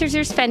 monitors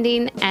your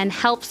spending, and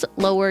helps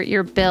lower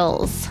your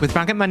bills. With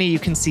Rocket Money, you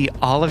can see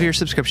all of your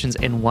subscriptions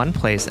in one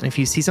place, and if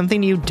you see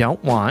something you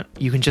don't want,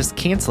 you can just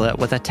cancel it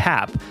with a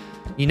tap.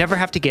 You never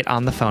have to get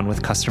on the phone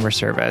with customer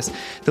service.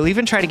 They'll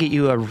even try to get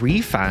you a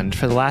refund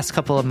for the last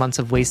couple of months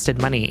of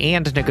wasted money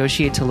and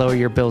negotiate to lower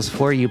your bills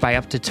for you by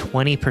up to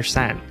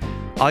 20%.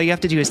 All you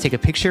have to do is take a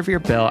picture of your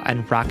bill,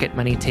 and Rocket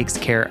Money takes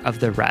care of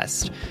the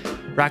rest.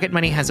 Rocket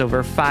Money has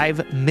over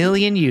 5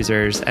 million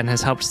users and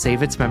has helped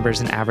save its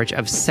members an average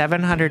of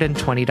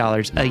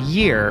 $720 a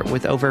year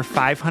with over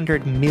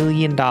 $500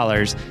 million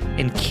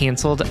in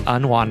canceled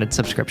unwanted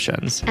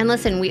subscriptions. And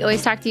listen, we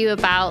always talk to you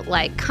about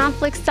like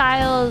conflict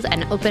styles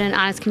and open and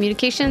honest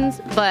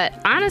communications, but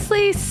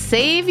honestly,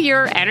 save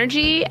your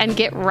energy and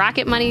get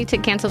Rocket Money to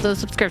cancel those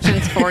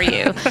subscriptions for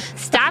you.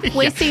 Stop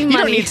wasting money. You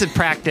don't need to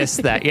practice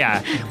that.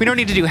 Yeah. We don't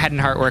need to do head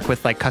and heart work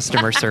with like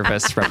customer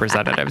service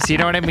representatives. You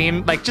know what I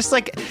mean? Like, just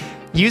like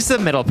use the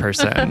middle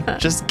person.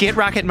 Just get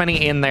Rocket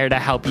Money in there to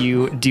help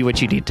you do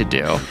what you need to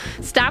do.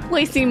 Stop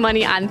wasting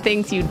money on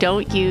things you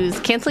don't use.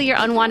 Cancel your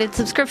unwanted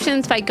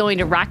subscriptions by going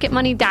to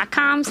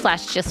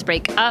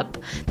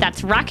rocketmoney.com/justbreakup.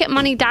 That's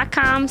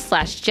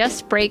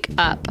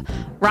rocketmoney.com/justbreakup.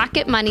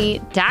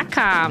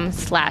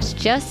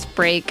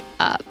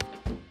 rocketmoney.com/justbreakup.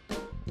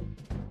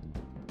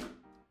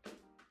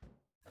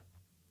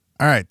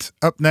 All right.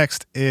 Up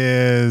next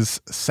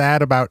is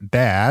Sad About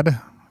Dad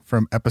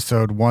from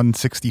episode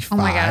 165.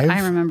 Oh my God, I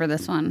remember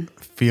this one.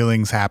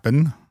 Feelings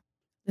Happen.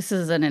 This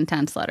is an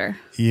intense letter.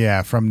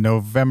 Yeah, from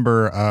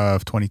November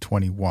of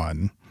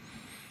 2021.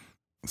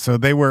 So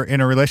they were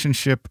in a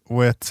relationship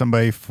with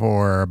somebody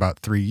for about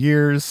 3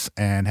 years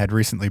and had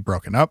recently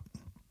broken up.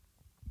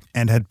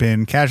 and had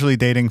been casually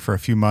dating for a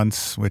few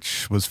months,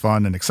 which was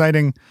fun and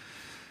exciting.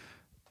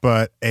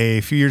 But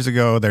a few years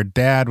ago, their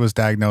dad was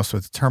diagnosed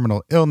with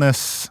terminal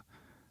illness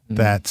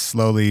that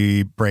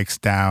slowly breaks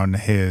down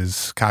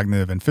his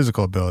cognitive and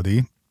physical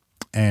ability.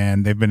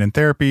 And they've been in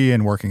therapy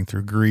and working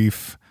through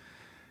grief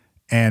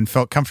and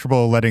felt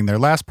comfortable letting their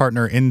last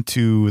partner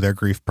into their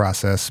grief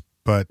process,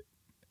 but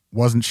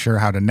wasn't sure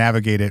how to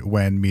navigate it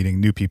when meeting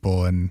new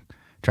people and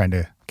trying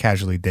to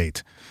casually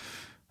date.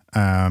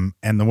 And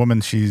the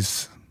woman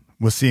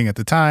was seeing at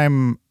the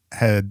time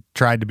had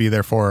tried to be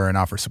there for her and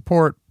offer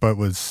support, but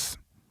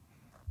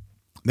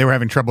they were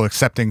having trouble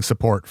accepting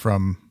support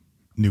from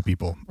new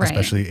people,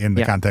 especially in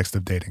the context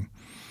of dating.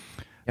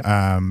 Yep.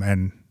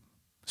 And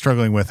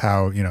struggling with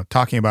how,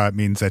 talking about it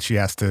means that she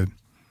has to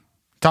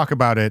talk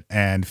about it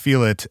and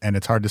feel it, and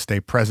it's hard to stay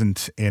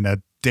present in a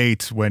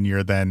date when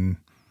you're then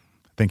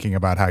thinking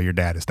about how your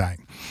dad is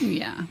dying.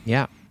 Yeah.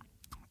 Yeah.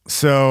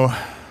 So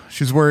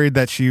she's worried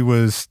that she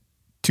was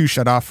too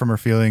shut off from her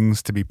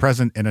feelings to be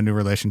present in a new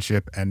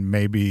relationship and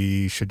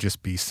maybe should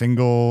just be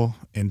single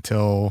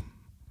until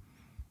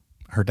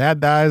her dad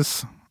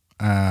dies.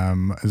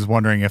 Is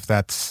wondering if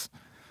that's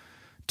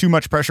too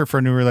much pressure for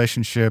a new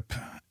relationship,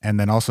 and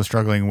then also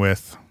struggling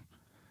with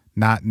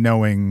not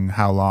knowing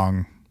how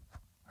long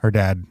her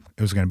dad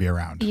was going to be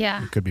around.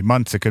 Yeah. It could be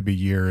months, it could be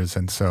years.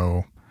 And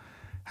so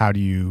how do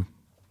you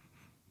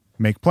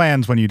make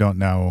plans when you don't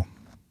know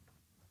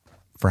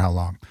for how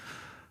long?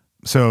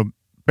 So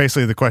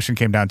basically the question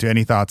came down to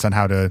any thoughts on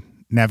how to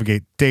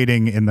navigate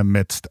dating in the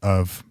midst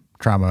of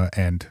trauma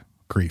and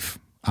grief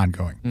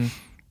ongoing.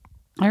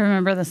 I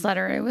remember this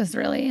letter. It was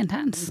really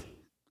intense.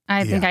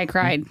 I think I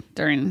cried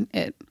during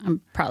it. I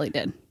probably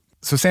did.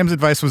 So Sam's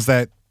advice was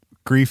that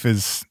grief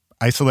is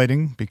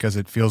isolating because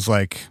it feels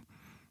like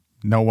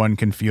no one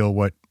can feel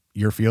what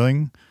you're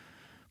feeling.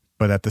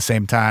 But at the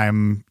same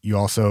time, you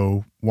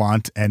also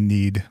want and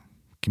need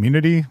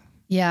community.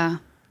 Yeah.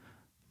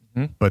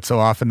 But so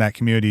often that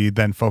community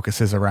then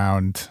focuses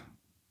around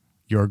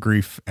your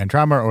grief and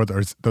trauma, or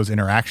those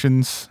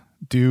interactions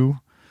do.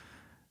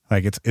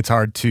 Like it's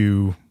hard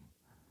to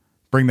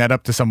bring that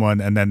up to someone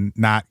and then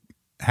not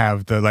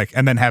have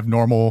and then have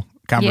normal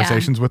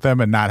conversations with them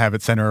and not have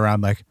it center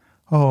around like,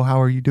 oh,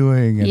 how are you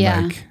doing?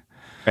 And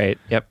right.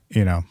 Yep.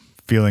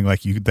 Feeling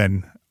like you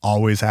then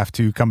always have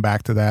to come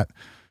back to that.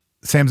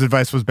 Sam's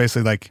advice was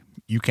basically like,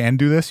 you can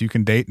do this, you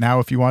can date now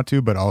if you want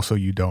to, but also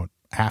you don't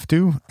have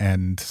to.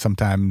 And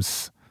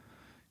sometimes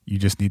you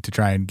just need to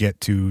try and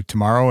get to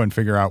tomorrow and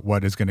figure out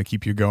what is going to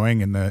keep you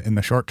going in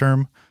the short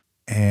term.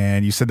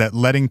 And you said that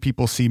letting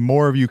people see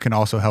more of you can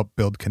also help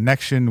build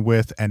connection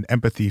with and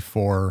empathy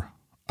for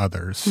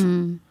others.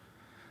 And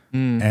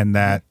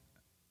that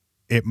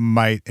it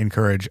might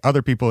encourage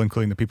other people,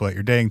 including the people that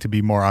you're dating, to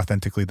be more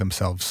authentically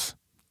themselves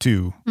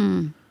too.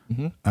 And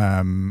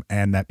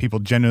that people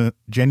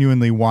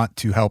genuinely want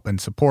to help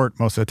and support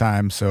most of the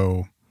time.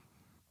 So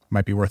it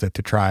might be worth it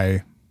to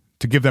try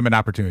to give them an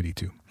opportunity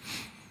to.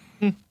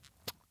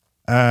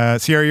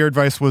 Sierra, your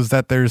advice was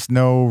that there's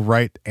no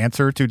right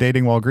answer to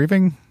dating while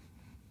grieving.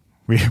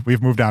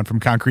 We've moved on from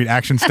concrete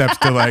action steps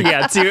to like,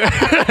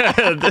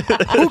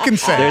 who can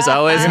say? There's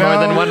always more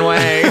than one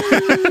way.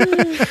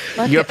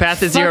 Your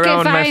path is your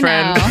own, my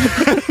friend.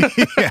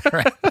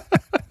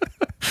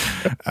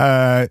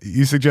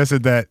 You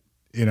suggested that,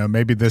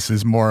 maybe this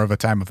is more of a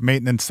time of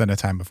maintenance than a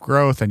time of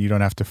growth, and you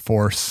don't have to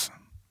force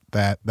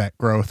that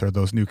growth or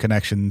those new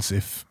connections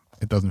if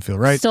it doesn't feel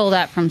right. Stole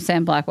that from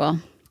Sam Blackwell.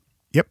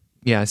 Yep.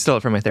 Yeah, I stole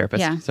it from my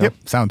therapist. Yeah. So. Yep.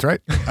 Sounds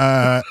right.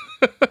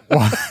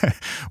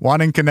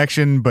 Wanting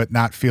connection but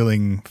not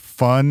feeling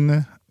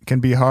fun can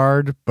be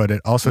hard, but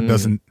it also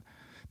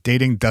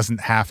dating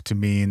doesn't have to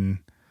mean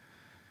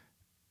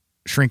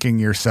shrinking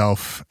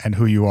yourself and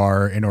who you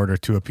are in order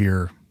to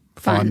appear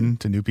fun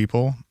to new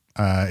people.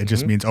 It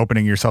just means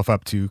opening yourself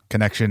up to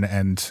connection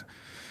and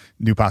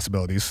new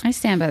possibilities. I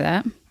stand by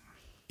that.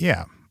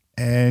 Yeah.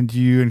 And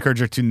you encourage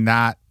her to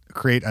not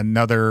create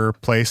another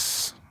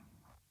place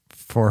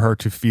for her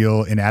to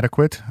feel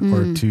inadequate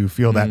or to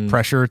feel that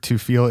pressure to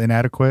feel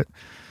inadequate.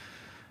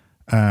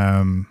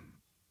 And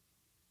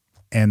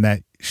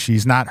that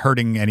she's not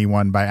hurting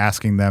anyone by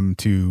asking them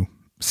to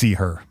see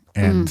her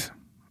and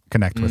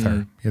connect with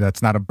her. Yeah,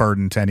 that's not a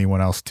burden to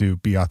anyone else to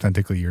be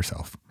authentically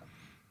yourself.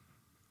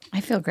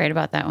 I feel great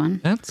about that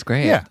one. That's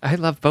great. Yeah. I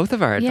love both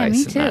of our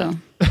advice. Yeah, me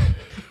too.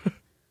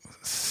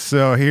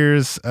 So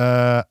here's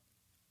an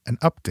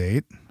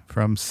update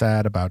from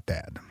Sad About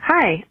Dad.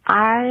 Hi,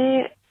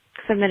 I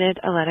submitted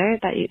a letter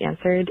that you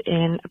answered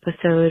in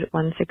episode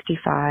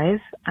 165.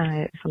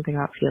 Something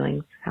about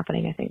feelings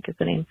happening, I think is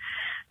the name.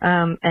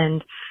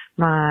 And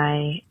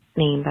my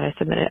name that I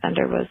submitted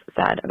under was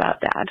Sad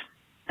About Dad.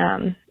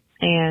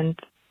 And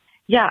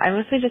yeah, I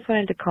mostly just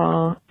wanted to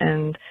call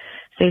and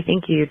say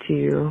thank you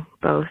to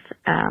both,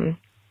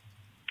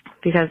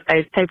 because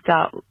I typed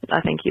out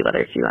a thank you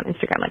letter to you on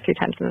Instagram like 2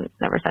 times and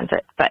never sent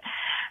it. But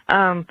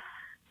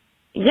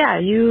yeah,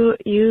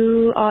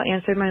 you all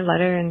answered my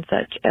letter in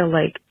such a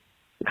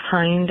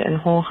kind and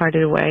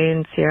wholehearted way.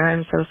 And Sierra,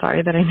 I'm so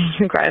sorry that I made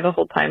you cry the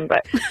whole time,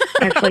 but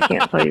I actually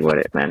can't tell you what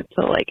it meant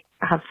to like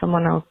have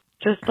someone else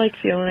just like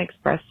feel and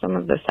express some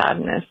of the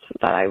sadness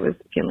that I was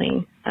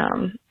feeling.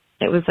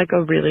 It was like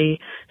a really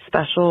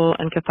special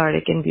and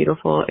cathartic and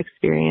beautiful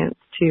experience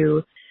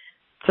to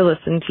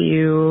listen to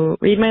you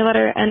read my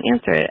letter and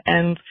answer it.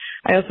 And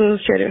I also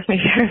shared it with my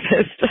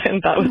therapist,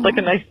 and that was like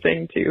a nice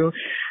thing too.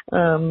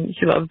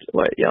 She loved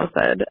what y'all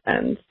said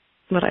and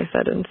what I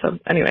said. And so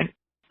anyway,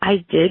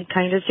 I did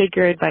kind of take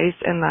your advice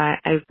in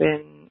that I've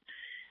been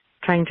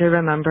trying to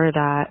remember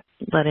that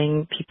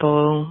letting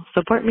people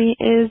support me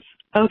is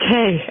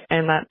okay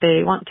and that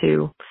they want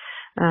to,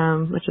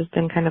 which has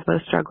been kind of a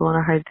struggle and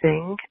a hard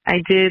thing.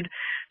 I did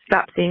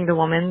stop seeing the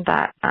woman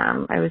that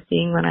I was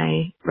seeing when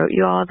I wrote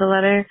you all the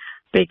letter,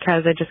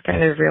 because I just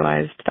kind of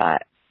realized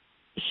that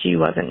she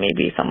wasn't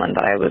maybe someone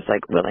that I was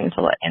like willing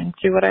to let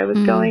into what I was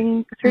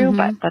going through,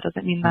 but that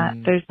doesn't mean that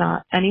there's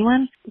not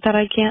anyone that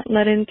I can't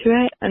let into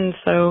it. And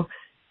so,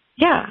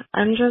 yeah,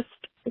 I'm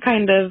just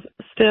kind of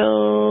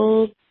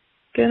still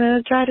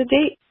gonna try to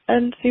date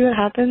and see what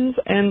happens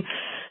and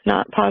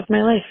not pause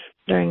my life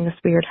during this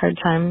weird, hard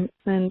time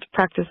and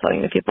practice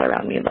letting the people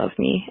around me love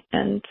me.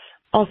 And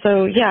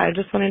also, yeah, I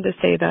just wanted to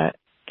say that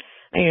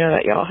I know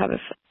that y'all have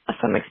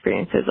some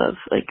experiences of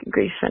like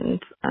grief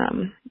and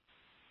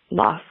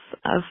loss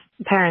of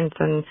parents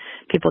and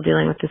people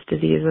dealing with this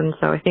disease. And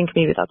so I think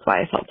maybe that's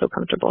why I felt so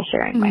comfortable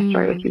sharing my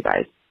story with you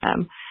guys.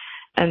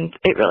 And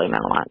it really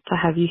meant a lot to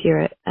have you hear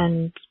it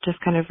and just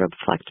kind of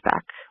reflect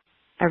back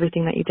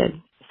everything that you did.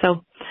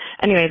 So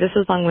anyway, this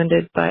is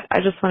long-winded, but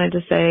I just wanted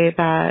to say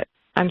that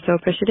I'm so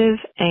appreciative,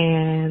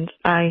 and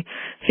I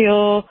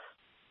feel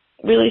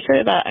really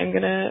sure that I'm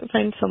going to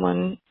find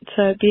someone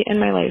to be in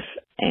my life,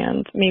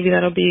 and maybe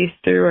that'll be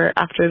through or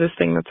after this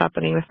thing that's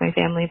happening with my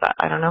family, but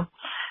I don't know.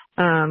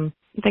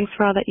 Thanks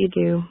for all that you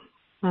do.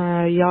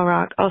 Y'all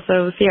rock.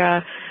 Also,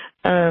 Sierra,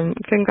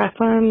 congrats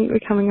on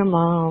becoming a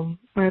mom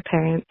or a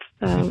parent.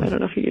 I don't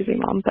know if you're using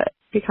mom, but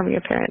becoming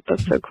a parent,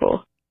 that's so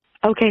cool.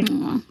 Okay,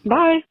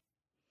 bye.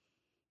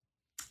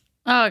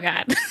 Oh,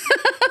 God.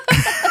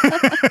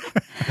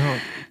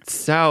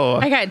 So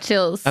I got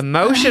chills.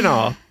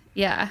 Emotional.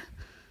 Yeah.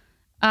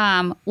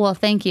 Well,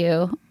 thank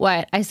you.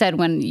 What I said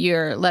when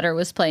your letter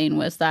was playing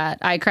was that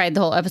I cried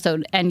the whole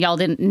episode and y'all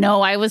didn't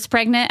know I was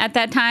pregnant at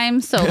that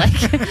time. So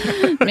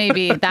like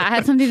maybe that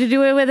had something to do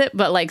with it.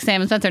 But like Sam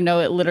and Spencer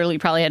know it literally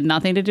probably had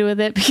nothing to do with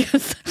it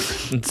because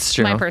it's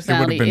true. My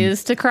personality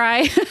is to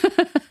cry.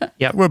 Yep.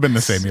 It would have been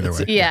the same either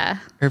way. Yeah.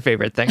 Her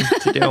favorite thing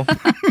to do.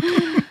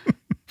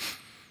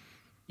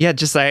 Yeah,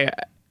 just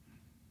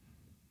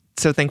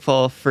so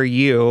thankful for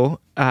you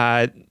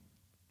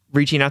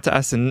reaching out to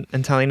us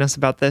and telling us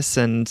about this.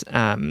 And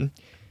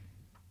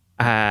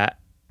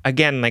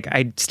again, like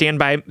I stand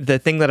by the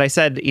thing that I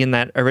said in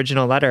that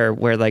original letter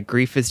where like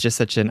grief is just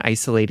such an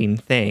isolating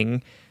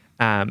thing.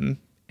 And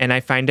I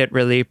find it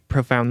really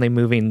profoundly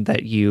moving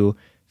that you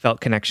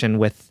felt connection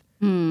with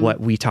what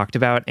we talked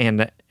about and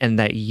that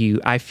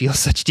I feel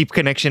such deep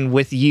connection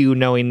with you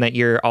knowing that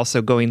you're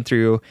also going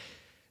through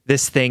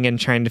this thing and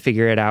trying to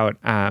figure it out.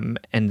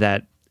 And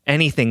that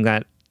anything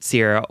that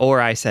Sierra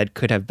or I said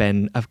could have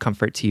been of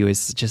comfort to you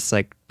is just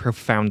like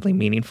profoundly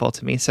meaningful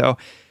to me. So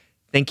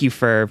thank you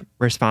for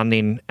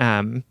responding.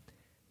 And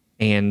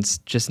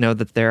just know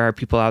that there are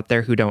people out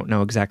there who don't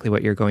know exactly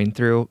what you're going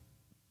through,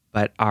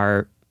 but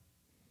are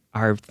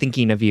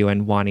thinking of you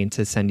and wanting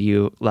to send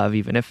you love,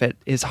 even if it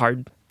is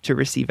hard to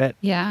receive it.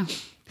 Yeah.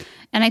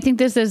 And I think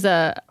this is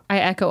I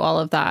echo all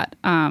of that.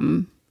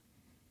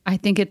 I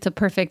think it's a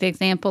perfect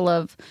example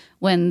of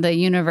when the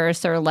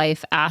universe or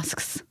life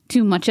asks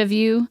too much of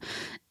you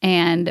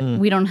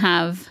and we don't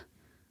have,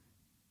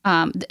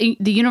 the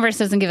universe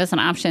doesn't give us an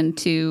option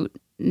to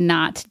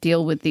not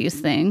deal with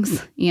these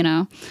things, you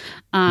know?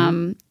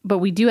 But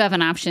we do have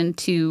an option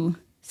to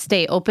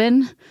stay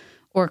open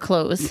or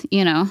close,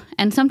 you know?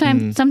 And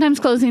sometimes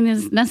closing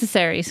is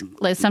necessary.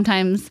 Like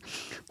sometimes,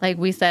 like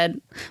we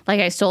said, like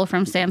I stole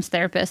from Sam's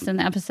therapist in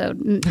the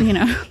episode, you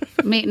know,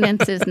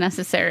 maintenance is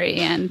necessary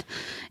and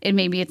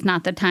maybe it's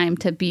not the time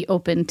to be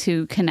open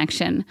to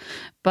connection.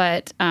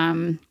 But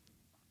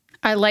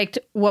I liked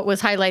what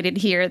was highlighted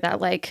here that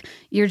like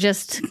you're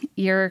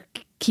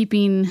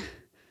keeping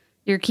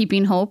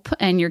hope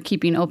and you're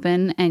keeping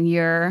open and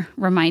you're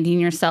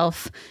reminding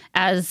yourself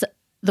as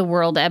the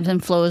world ebbs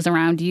and flows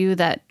around you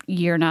that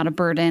you're not a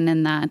burden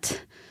and that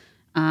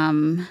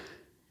and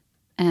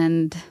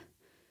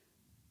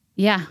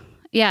yeah,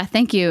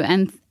 thank you.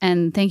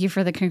 And thank you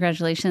for the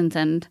congratulations.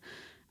 And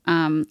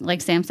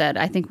like Sam said,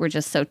 I think we're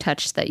just so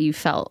touched that you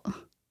felt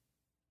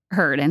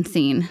heard and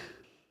seen.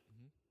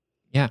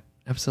 Yeah,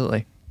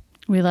 absolutely.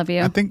 We love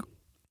you. I think.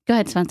 Go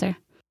ahead, Spencer.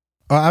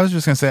 Well, I was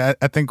just going to say,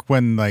 I think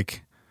when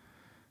like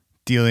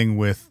dealing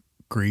with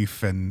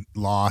grief and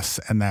loss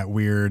and that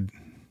weird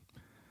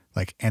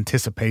like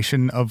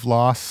anticipation of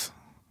loss,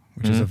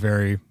 which is a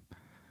very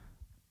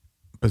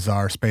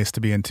bizarre space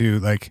to be into,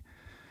 like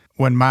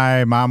when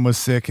my mom was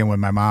sick and when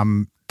my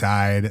mom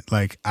died,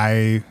 like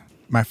I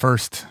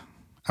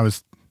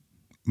was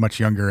much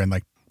younger and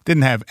like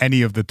didn't have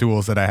any of the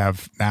tools that I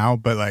have now,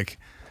 but like,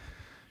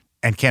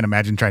 and can't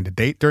imagine trying to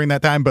date during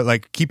that time, but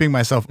like keeping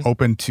myself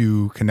open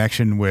to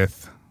connection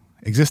with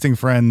existing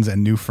friends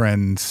and new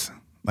friends,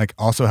 like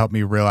also helped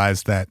me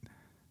realize that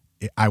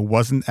I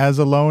wasn't as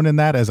alone in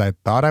that as I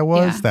thought I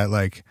was, that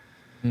like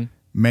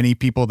many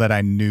people that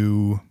I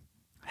knew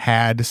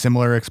had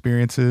similar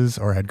experiences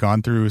or had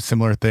gone through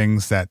similar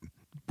things that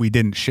we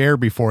didn't share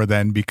before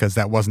then because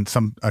that wasn't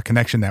a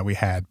connection that we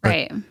had.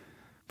 But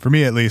for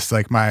me, at least,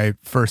 like my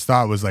first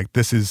thought was like,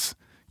 this is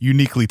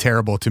uniquely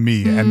terrible to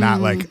me and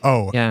not like,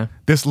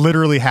 this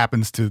literally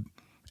happens to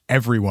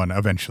everyone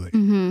eventually.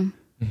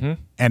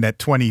 And at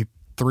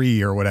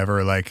 23 or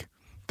whatever, like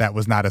that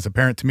was not as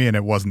apparent to me, and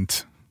it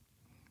wasn't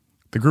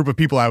the group of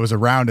people I was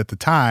around at the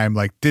time,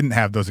 like didn't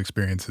have those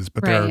experiences,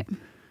 but there are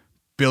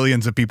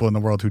billions of people in the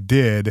world who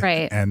did,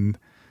 and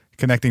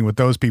connecting with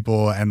those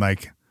people and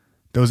like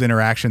those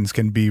interactions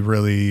can be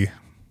really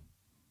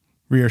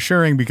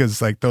reassuring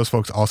because like those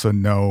folks also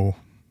know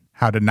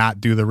how to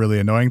not do the really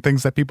annoying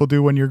things that people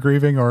do when you're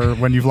grieving or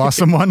when you've lost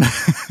someone.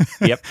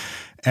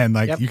 And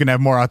like you can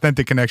have more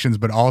authentic connections,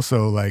 but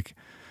also like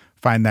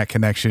find that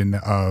connection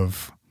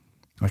of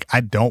like,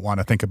 I don't want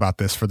to think about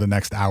this for the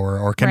next hour,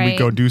 or can we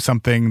go do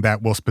something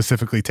that will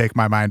specifically take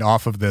my mind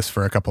off of this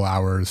for a couple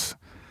hours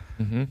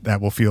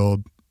that will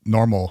feel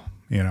normal,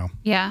 you know?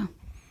 Yeah.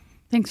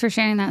 Thanks for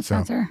sharing that,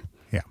 Spencer.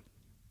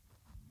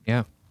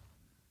 Yeah.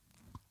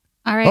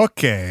 All right.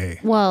 Okay.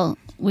 Well,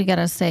 we got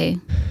to say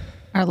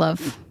our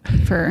love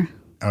for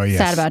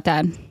Sad About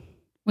Dad.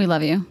 We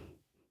love you.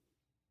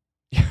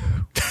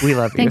 We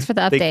love you. Thanks for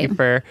the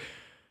update.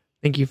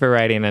 Thank you for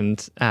writing, and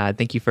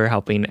thank you for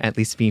helping at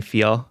least me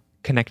feel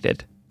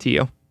connected to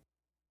you.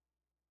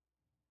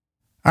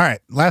 All right.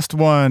 Last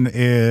one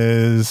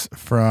is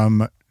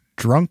from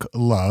Drunk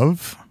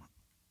Love,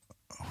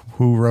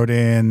 who wrote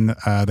in,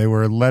 they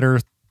were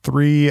letter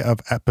 3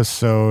 of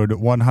episode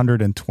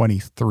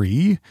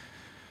 123,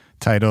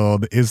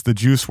 titled, "Is the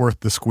Juice Worth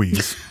the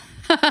Squeeze?"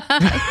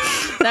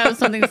 That was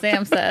something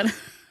Sam said.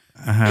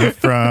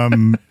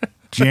 From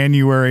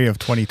January of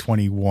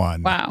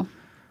 2021. Wow.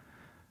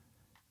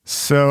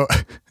 So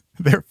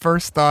their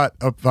first thought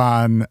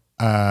upon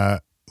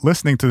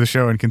listening to the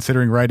show and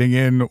considering writing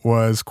in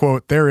was,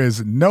 quote, "There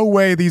is no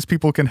way these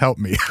people can help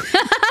me."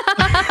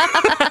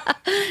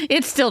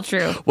 It's still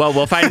true. Well,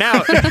 we'll find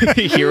out.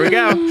 Here we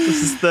go.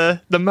 This is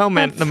the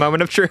moment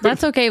of truth.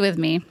 That's okay with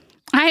me.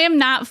 I am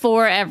not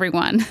for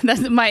everyone.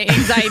 That's my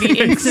anxiety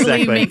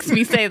instantly makes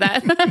me say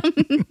that.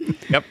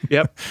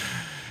 Yep.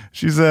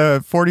 She's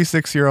a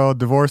 46-year-old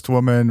divorced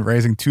woman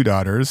raising 2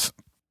 daughters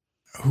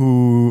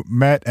who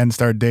met and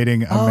started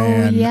dating a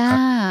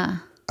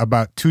man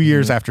about 2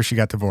 years after she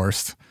got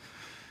divorced.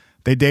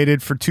 They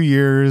dated for 2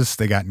 years.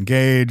 They got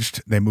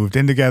engaged. They moved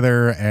in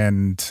together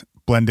and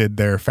blended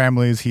their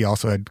families. He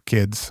also had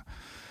kids.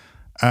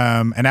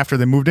 And after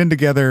they moved in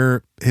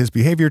together, his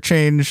behavior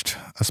changed,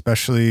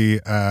 especially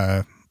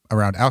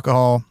around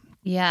alcohol.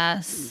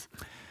 Yes.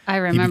 I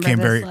remember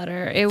this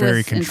letter. It was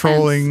very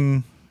controlling.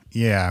 Intense.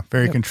 Yeah,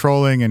 very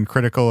controlling and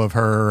critical of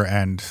her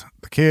and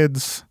the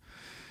kids.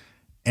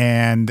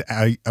 And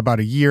about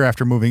a year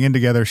after moving in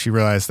together, she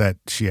realized that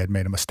she had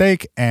made a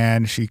mistake,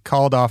 and she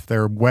called off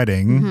their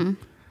wedding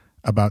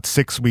about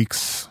 6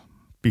 weeks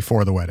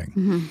before the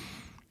wedding.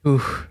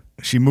 Oof.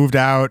 She moved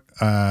out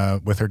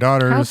with her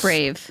daughters. How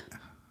brave.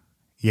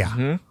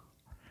 Yeah.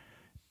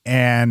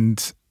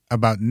 And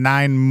about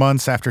 9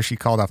 months after she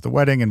called off the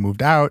wedding and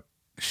moved out,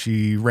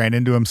 she ran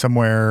into him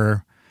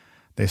somewhere.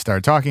 They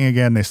started talking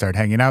again. They started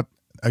hanging out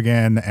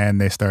again, and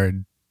they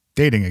started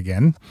dating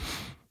again.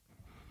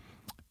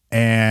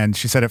 And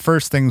she said at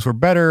first things were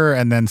better,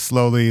 and then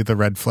slowly the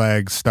red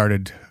flags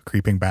started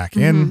creeping back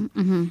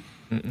in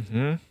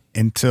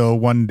until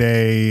one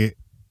day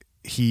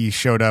he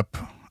showed up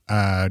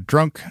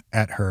drunk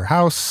at her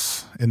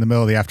house in the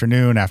middle of the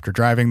afternoon after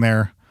driving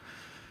there.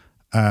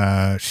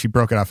 She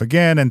broke it off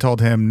again and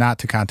told him not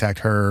to contact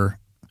her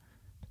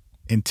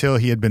until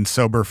he had been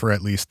sober for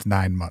at least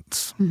 9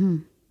 months.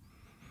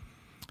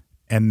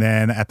 And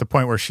then at the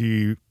point where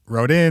she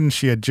wrote in,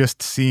 she had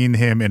just seen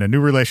him in a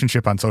new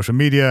relationship on social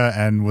media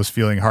and was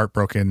feeling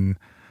heartbroken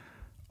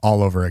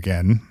all over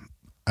again.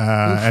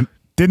 And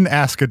didn't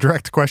ask a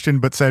direct question,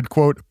 but said,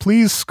 quote,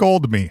 "Please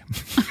scold me."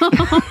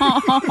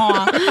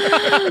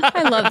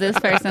 I love this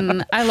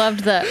person.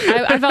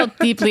 I felt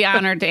deeply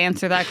honored to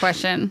answer that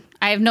question.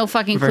 I have no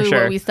fucking clue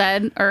what we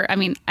said, or I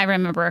mean, I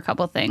remember a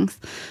couple things,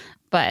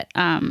 but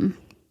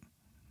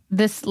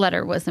this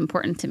letter was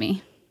important to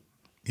me.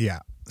 Yeah.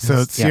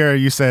 So Sierra,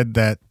 you said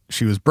that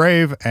she was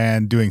brave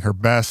and doing her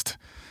best,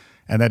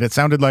 and that it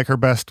sounded like her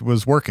best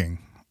was working.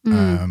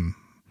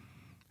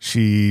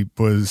 She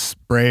was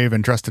brave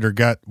and trusted her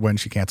gut when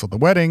she canceled the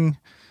wedding,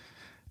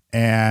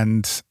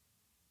 and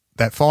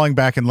that falling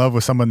back in love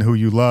with someone who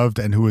you loved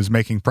and who is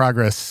making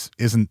progress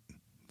isn't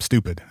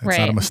stupid. It's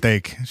not a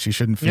mistake. She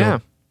shouldn't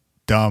feel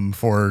dumb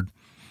for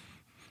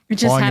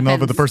falling in love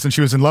with the person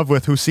she was in love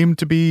with, who seemed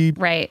to be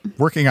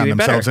working on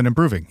themselves and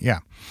improving. Yeah.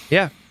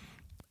 Yeah.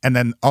 And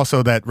then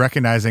also that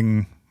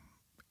recognizing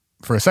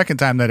for a second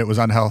time that it was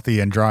unhealthy,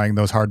 and drawing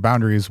those hard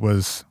boundaries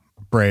was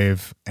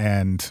brave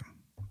and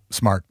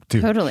smart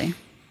too. Totally.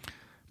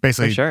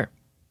 Basically, for sure.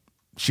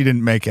 She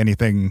didn't make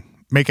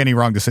any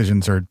wrong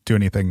decisions or do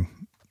anything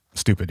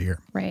stupid here.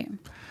 Right.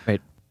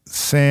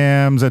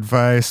 Sam's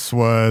advice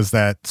was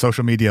that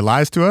social media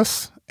lies to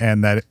us,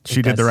 and that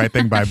she did the right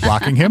thing by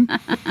blocking him.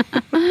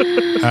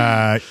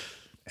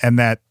 And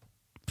that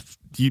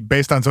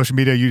based on social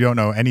media, you don't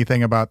know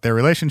anything about their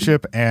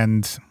relationship,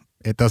 and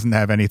it doesn't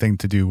have anything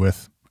to do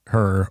with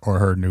her or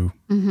her new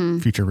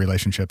future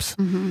relationships.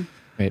 Mm-hmm.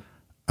 Right.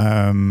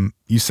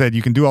 You said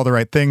you can do all the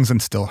right things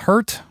and still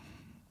hurt.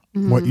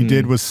 Mm-hmm. What you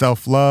did was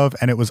self-love,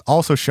 and it was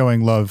also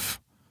showing love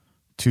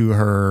to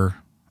her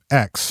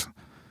ex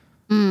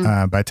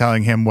by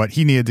telling him what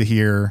he needed to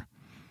hear,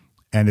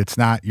 and it's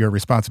not your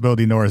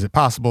responsibility, nor is it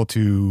possible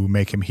to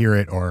make him hear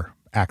it or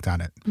act on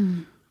it.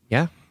 Mm.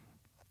 Yeah.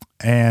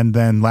 And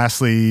then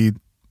lastly,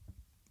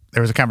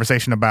 there was a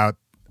conversation about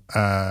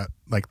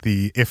like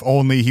the if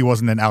only he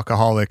wasn't an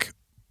alcoholic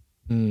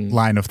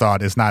line of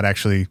thought is not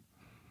actually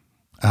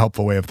a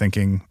helpful way of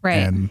thinking. Right.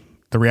 And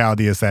the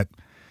reality is that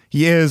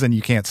he is, and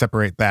you can't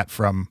separate that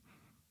from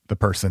the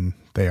person.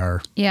 They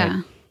are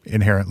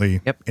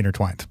inherently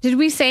intertwined. Did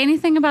we say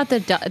anything about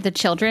the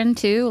children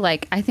too?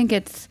 Like, I think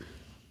it's,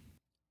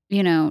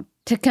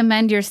 to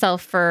commend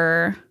yourself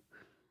for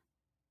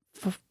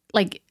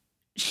like,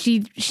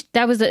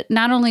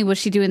 not only was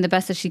she doing the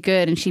best that she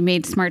could and she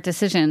made smart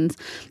decisions,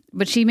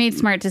 but she made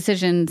smart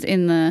decisions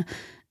in the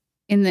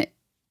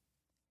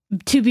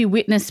to be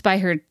witnessed by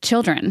her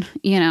children,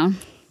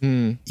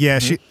 Yeah,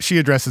 she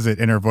addresses it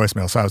in her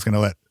voicemail, so I was going to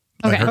let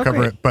her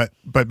cover it.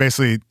 But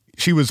basically,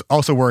 she was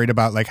also worried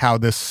about like how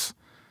this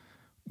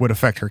would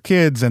affect her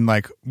kids and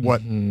like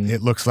what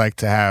it looks like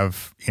to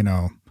have,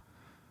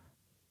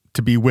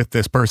 to be with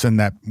this person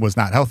that was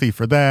not healthy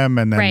for them,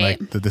 and then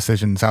like the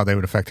decisions, how they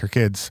would affect her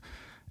kids.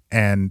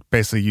 And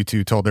basically you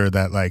two told her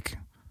that like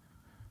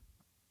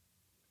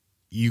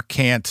you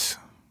can't,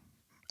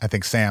 I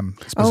think Sam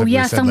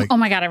specifically said like, oh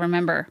my God, I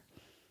remember.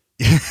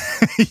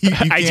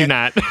 I do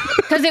not.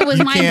 Because it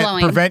was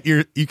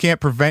mind-blowing. You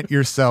can't prevent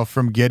yourself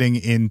from getting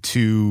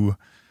into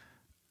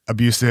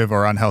abusive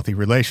or unhealthy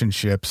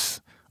relationships.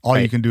 All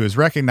you can do is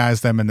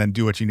recognize them and then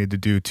do what you need to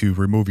do to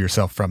remove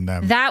yourself from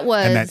them.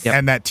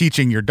 And that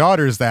teaching your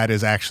daughters that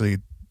is actually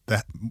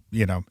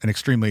an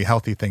extremely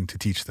healthy thing to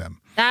teach them.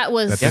 That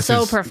was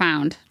so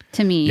profound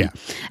to me,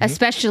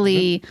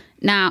 especially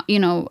now,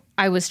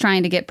 I was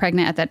trying to get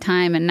pregnant at that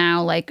time, and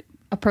now like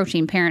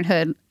approaching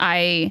parenthood,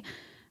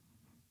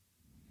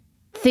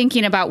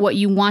 thinking about what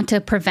you want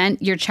to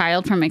prevent your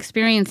child from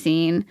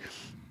experiencing,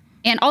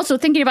 and also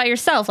thinking about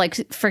yourself, like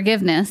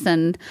forgiveness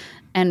and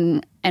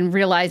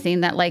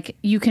realizing that like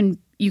you didn't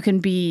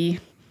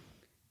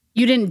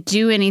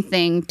do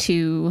anything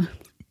to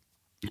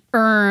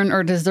earn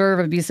or deserve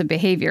abusive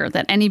behavior,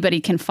 that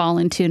anybody can fall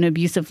into an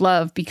abusive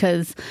love,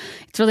 because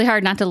it's really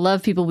hard not to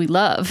love people we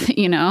love,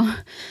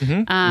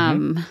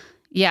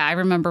 I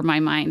remember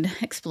my mind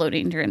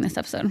exploding during this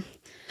episode.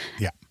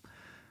 Yeah.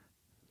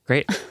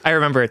 Great. I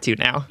remember it too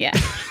now. Yeah.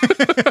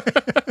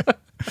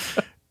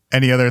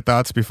 Any other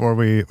thoughts before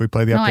we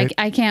play the update?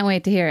 I can't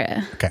wait to hear it.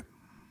 Okay.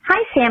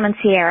 Hi, Sam and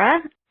Sierra.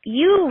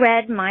 You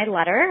read my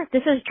letter.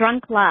 This is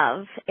Drunk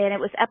Love, and it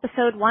was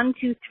episode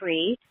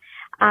 123.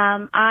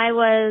 I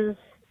was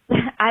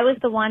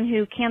the one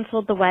who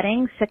canceled the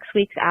wedding 6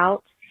 weeks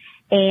out,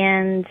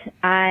 and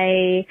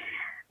I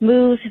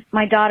moved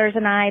my daughters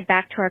and I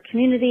back to our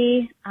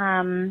community,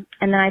 and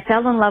then I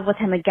fell in love with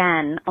him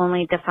again,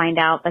 only to find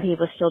out that he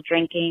was still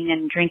drinking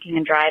and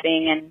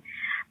driving, and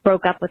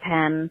broke up with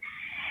him.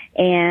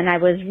 And I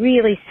was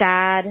really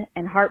sad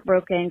and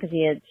heartbroken because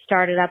he had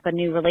started up a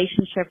new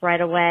relationship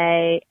right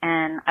away.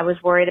 And I was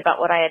worried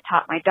about what I had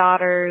taught my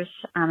daughters,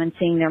 and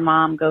seeing their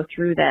mom go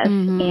through this.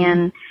 Mm-hmm.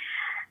 And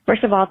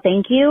first of all,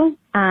 thank you.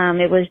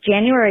 It was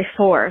January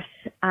 4th.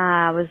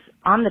 I was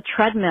on the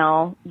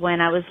treadmill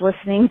when I was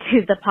listening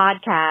to the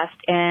podcast,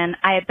 and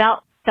I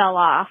about fell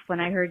off when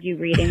I heard you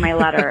reading my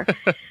letter.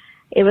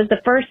 It was the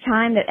first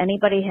time that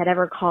anybody had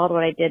ever called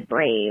what I did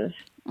brave.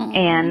 Mm-hmm.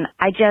 And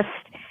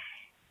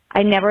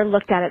I never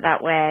looked at it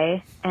that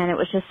way, and it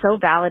was just so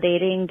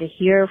validating to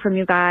hear from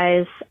you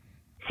guys.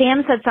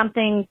 Sam said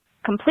something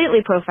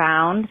completely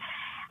profound.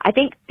 I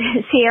think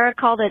Sierra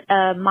called it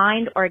a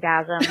mind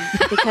orgasm,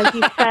 because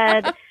he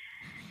said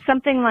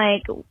something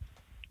like,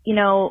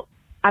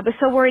 I was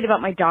so worried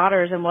about my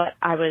daughters and what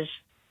I was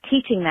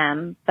teaching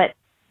them, but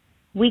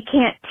we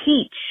can't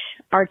teach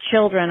our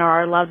children or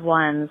our loved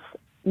ones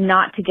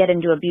not to get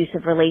into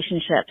abusive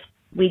relationships.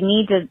 We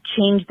need to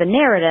change the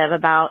narrative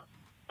about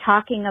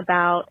talking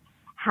about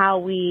how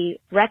we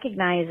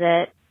recognize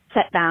it,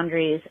 set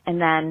boundaries,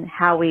 and then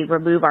how we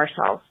remove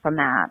ourselves from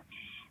that,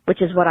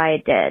 which is what I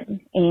did.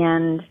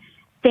 And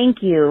thank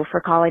you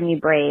for calling me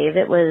brave.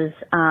 It was,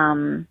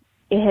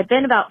 it had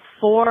been about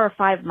 4 or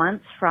 5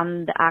 months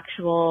from the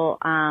actual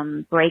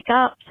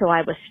breakup, so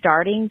I was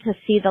starting to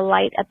see the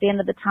light at the end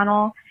of the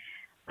tunnel.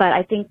 But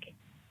I think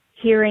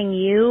hearing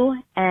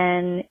you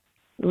and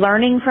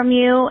learning from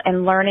you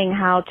and learning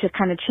how to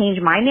kind of change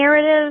my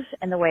narrative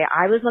and the way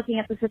I was looking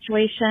at the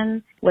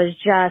situation was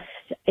just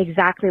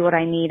exactly what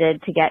I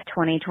needed to get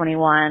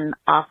 2021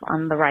 off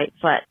on the right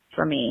foot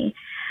for me.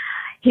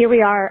 Here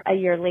we are a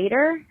year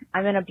later.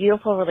 I'm in a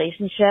beautiful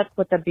relationship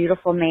with a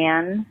beautiful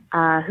man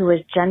who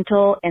is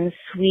gentle and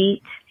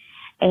sweet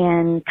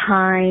and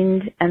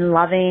kind and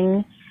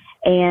loving.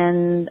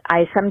 And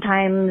I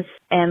sometimes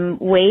am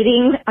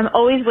waiting. I'm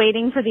always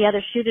waiting for the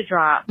other shoe to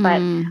drop,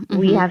 but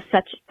we have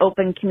such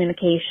open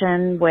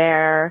communication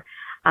where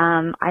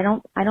I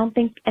don't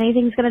think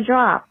anything's going to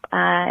drop.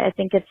 I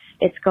think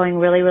it's going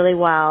really, really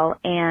well.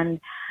 And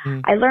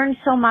I learned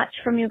so much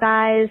from you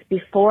guys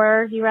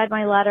before you read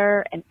my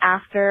letter and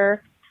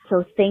after.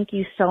 So thank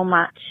you so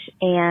much.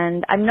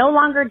 And I'm no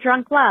longer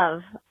drunk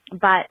love,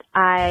 but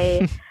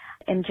I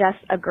am just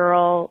a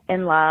girl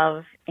in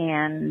love,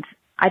 and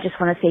I just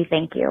want to say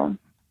thank you.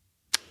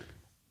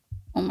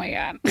 Oh my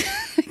God.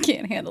 I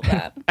can't handle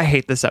that. I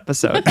hate this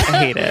episode. I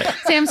hate it.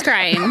 Sam's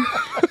crying.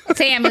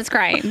 Sam is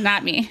crying,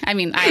 not me. I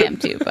mean, I am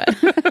too, but.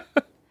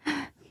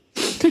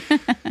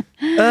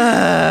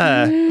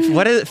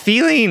 What is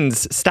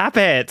feelings? Stop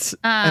it.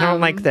 I don't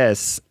like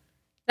this.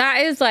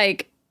 That is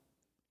like,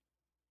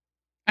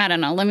 I don't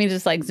know. Let me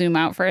just like zoom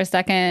out for a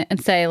second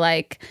and say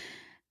like,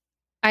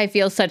 I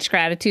feel such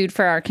gratitude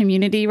for our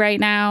community right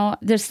now.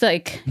 Just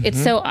like,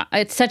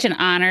 it's such an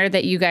honor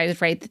that you guys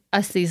write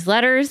us these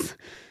letters.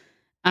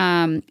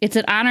 It's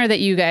an honor that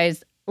you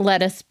guys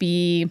let us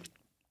be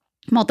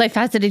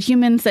multifaceted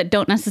humans that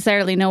don't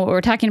necessarily know what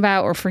we're talking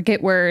about or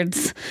forget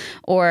words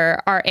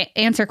or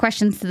answer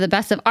questions to the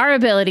best of our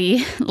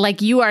ability,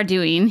 like you are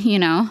doing, you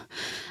know.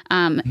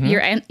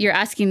 You're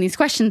asking these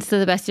questions to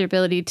the best of your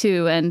ability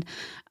too. And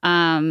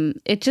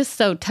it's just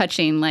so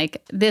touching,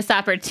 like this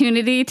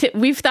opportunity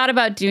we've thought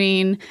about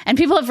doing, and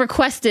people have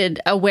requested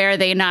a Where Are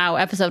They Now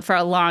episode for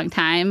a long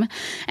time.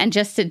 And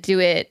just to do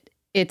it,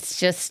 it's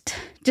just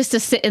to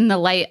sit in the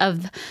light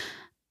of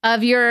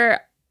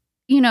your,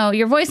 you know,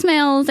 your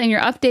voicemails and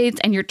your updates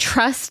and your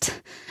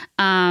trust.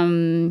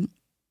 I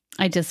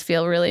just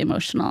feel really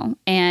emotional,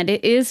 and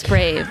it is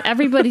brave.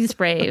 Everybody's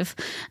brave.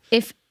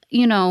 If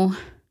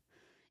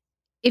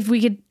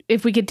we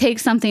could take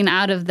something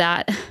out of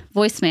that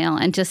voicemail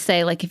and just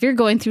say, like, if you're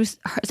going through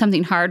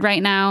something hard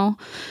right now,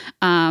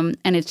 and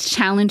it's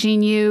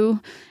challenging you,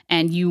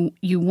 and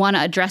you want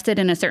to address it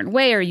in a certain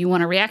way, or you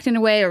want to react in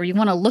a way, or you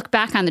want to look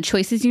back on the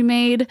choices you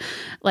made,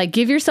 like,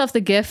 give yourself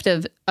the gift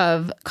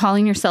of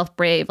calling yourself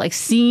brave, like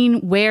seeing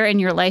where in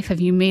your life have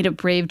you made a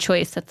brave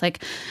choice that's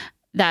like,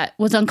 that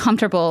was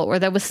uncomfortable, or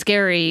that was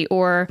scary,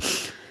 or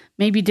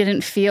maybe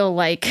didn't feel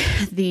like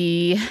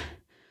the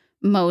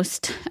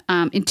most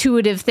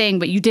intuitive thing,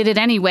 but you did it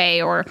anyway,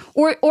 or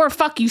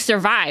fuck, you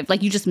survived,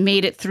 like you just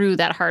made it through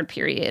that hard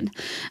period.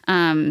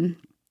 I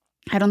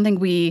don't think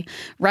we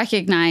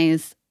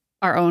recognize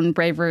our own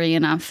bravery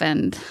enough,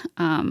 and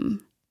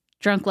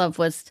Drunk Love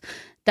was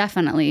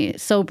definitely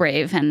so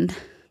brave, and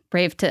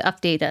brave to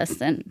update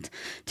us and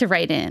to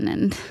write in,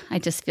 and I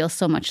just feel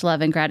so much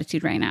love and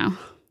gratitude right now.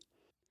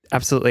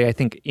 Absolutely. I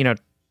think,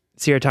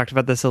 Sierra talked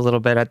about this a little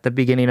bit at the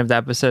beginning of the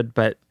episode,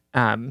 but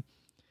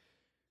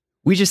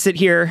we just sit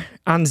here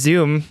on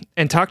Zoom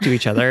and talk to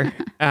each other,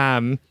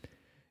 and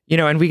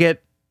we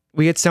get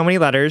so many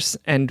letters,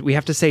 and we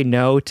have to say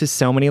no to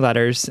so many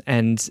letters.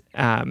 And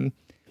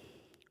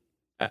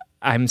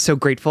I'm so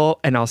grateful,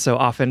 and also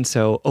often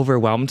so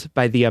overwhelmed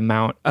by the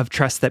amount of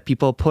trust that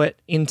people put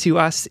into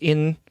us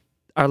in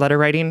our letter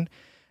writing,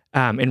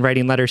 in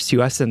writing letters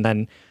to us, and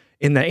then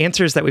in the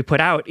answers that we put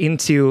out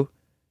into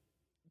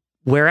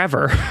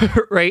wherever,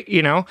 right?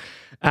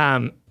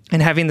 And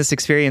having this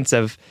experience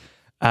of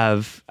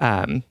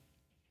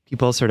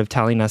people sort of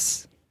telling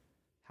us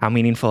how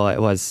meaningful it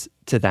was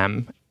to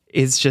them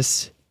is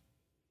just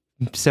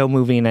so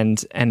moving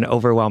and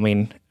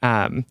overwhelming,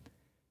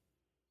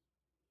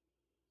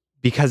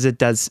 because it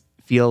does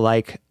feel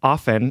like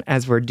often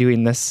as we're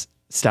doing this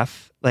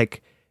stuff,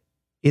 like,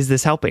 is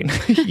this helping?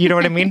 You know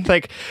what I mean?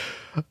 Like,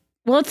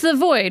 well, it's the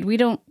void. We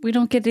don't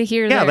get to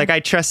hear. Yeah. Like, I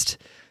trust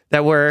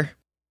that we're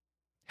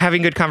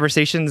having good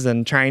conversations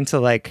and trying to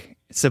like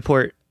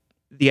support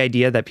the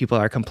idea that people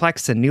are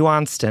complex and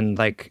nuanced,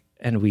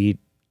 and we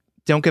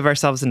don't give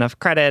ourselves enough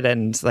credit,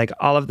 and like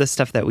all of this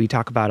stuff that we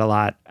talk about a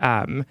lot.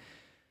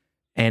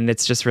 And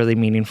it's just really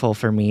meaningful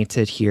for me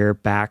to hear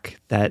back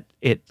that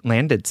it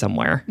landed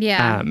somewhere.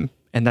 Yeah.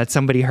 And that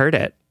somebody heard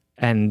it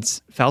and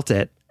felt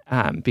it,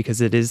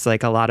 because it is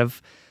like a lot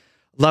of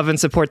love and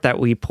support that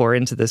we pour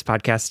into this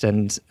podcast.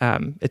 And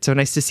it's so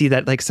nice to see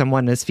that like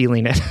someone is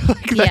feeling it.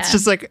 That's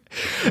just like,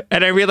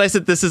 and I realize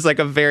that this is like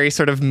a very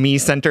sort of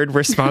me-centered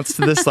response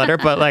to this letter,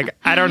 but like,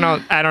 I don't know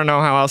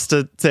how else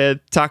to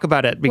talk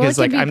about it, because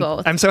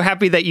I'm so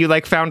happy that you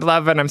like found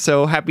love, and I'm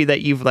so happy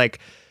that you've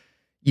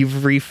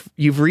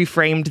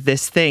reframed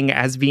this thing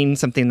as being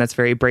something that's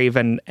very brave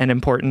and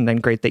important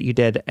and great that you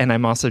did. And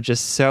I'm also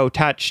just so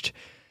touched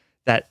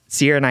that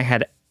Sierra and I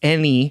had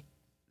any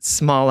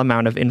small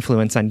amount of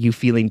influence on you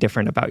feeling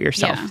different about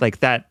yourself. Like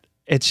that,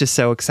 it's just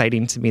so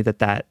exciting to me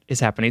that is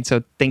happening.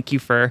 So thank you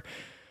for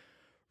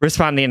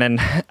responding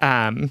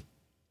and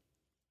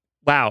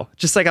wow,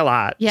 just like a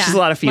lot. Yeah, just a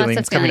lot of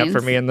feelings coming up for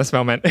me in this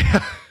moment.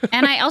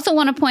 And I also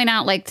want to point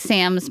out like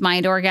Sam's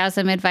mind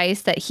orgasm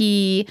advice that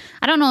I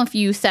don't know if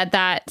you said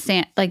that,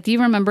 Sam, like, do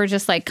you remember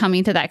just like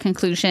coming to that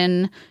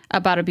conclusion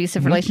about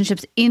abusive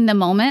relationships in the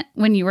moment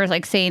when you were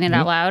like saying it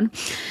out loud?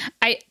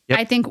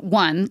 I think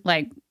one,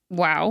 like,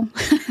 wow,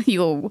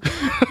 you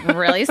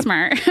really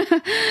smart.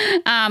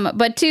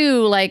 But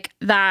two, like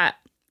that,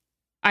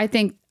 I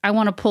think I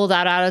want to pull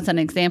that out as an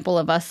example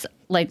of us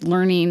like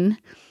learning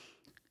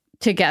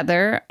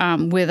together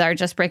with our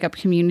Just Break Up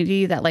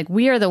community that like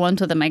we are the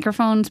ones with the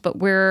microphones, but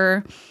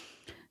we're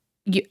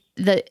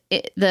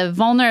the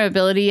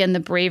vulnerability and the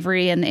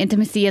bravery and the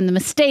intimacy and the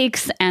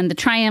mistakes and the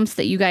triumphs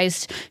that you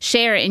guys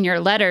share in your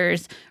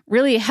letters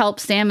really help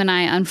Sam and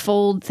I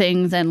unfold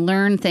things and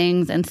learn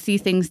things and see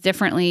things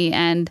differently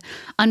and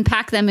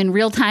unpack them in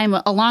real time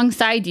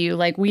alongside you.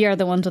 Like we are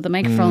the ones with the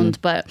microphones,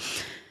 but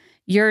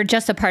you're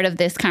just a part of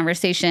this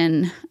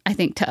conversation, I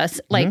think, to us.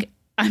 Like,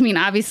 I mean,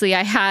 obviously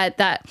I had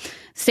that,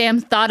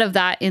 Sam thought of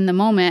that in the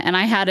moment, and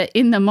I had an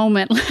in the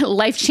moment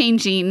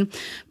life-changing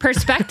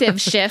perspective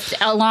shift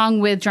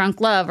along with Drunk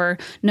Love, or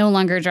no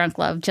longer Drunk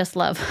Love, just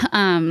Love.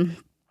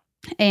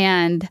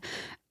 And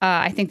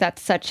I think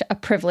that's such a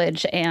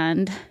privilege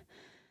and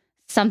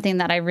something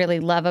that I really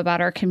love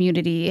about our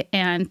community.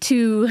 And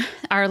to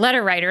our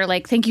letter writer,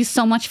 like, thank you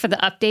so much for the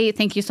update.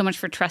 Thank you so much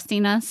for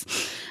trusting us,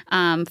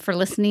 for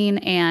listening.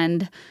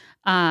 And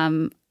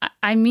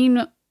I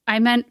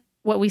meant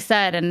what we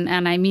said,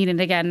 and I mean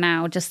it again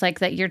now, just like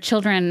that your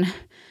children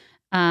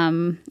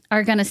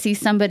are going to see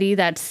somebody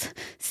that's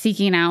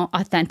seeking out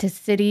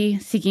authenticity,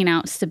 seeking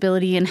out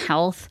stability and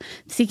health,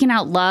 seeking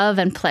out love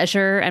and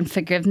pleasure and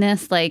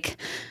forgiveness. Like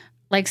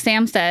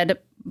Sam said,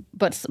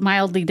 but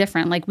mildly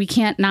different. Like we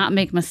can't not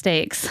make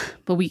mistakes,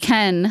 but we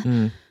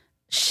can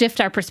shift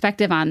our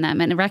perspective on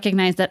them and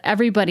recognize that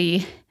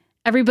everybody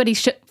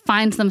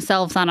finds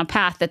themselves on a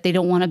path that they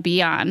don't want to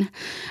be on.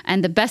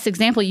 And the best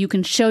example you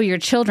can show your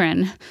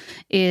children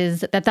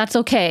is that that's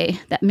okay,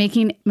 that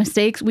making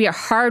mistakes, we are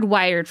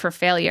hardwired for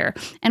failure,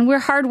 and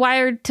we're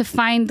hardwired to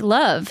find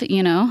love,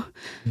 you know?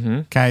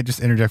 Can I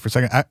just interject for a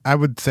second? I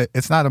would say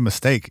it's not a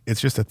mistake.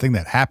 It's just a thing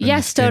that happens.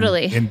 Yes,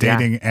 totally. In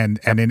dating and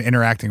in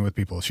interacting with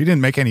people. She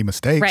didn't make any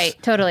mistakes. Right,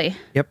 totally.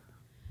 Yep,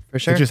 for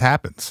sure. It just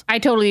happens. I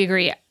totally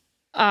agree.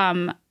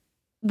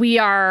 We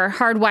are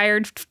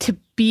hardwired to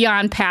be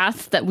on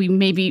paths that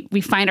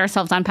we find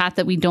ourselves on path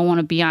that we don't want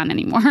to be on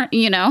anymore,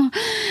 you know?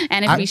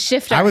 And if we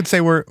shift I would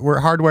say we're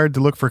hardwired to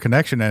look for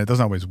connection, and it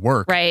doesn't always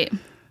work. Right.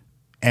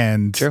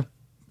 And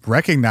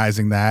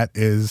recognizing that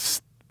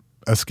is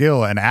a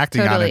skill, and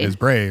acting on it is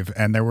brave.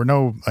 And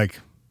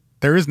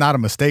there is not a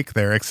mistake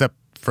there, except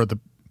for the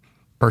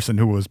person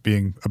who was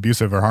being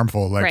abusive or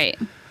harmful. Like, right.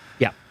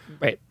 Yeah.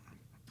 Right.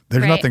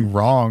 There's nothing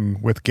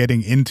wrong with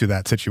getting into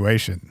that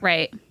situation.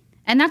 Right.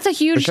 And that's a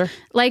huge,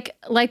 like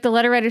the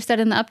letter writer said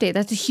in the update,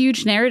 that's a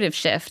huge narrative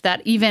shift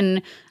that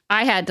even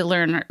I had to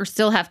learn, or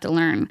still have to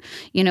learn,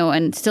 you know,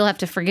 and still have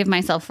to forgive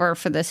myself for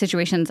the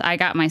situations I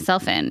got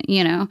myself in,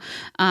 you know,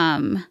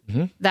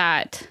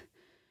 that,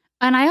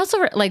 and I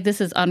also like,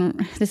 this is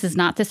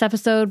not this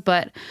episode,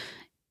 but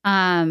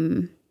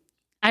I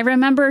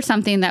remember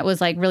something that was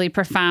like really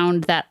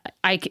profound that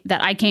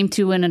I came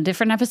to in a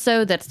different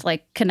episode that's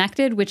like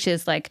connected, which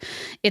is like,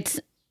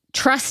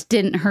 trust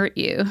didn't hurt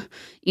you,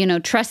 you know,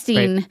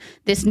 trusting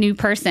this new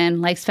person,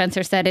 like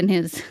Spencer said in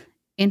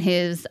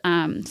his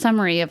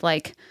summary of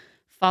like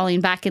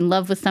falling back in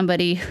love with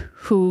somebody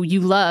who you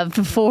loved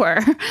before.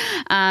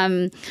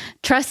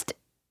 Trust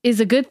is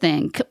a good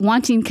thing.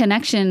 Wanting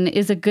connection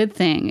is a good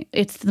thing.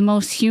 It's the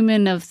most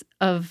human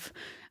of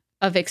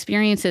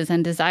experiences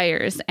and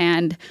desires.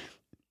 And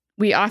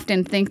we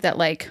often think that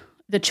like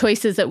the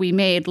choices that we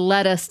made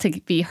led us to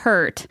be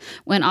hurt,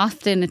 when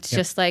often it's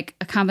just like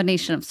a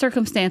combination of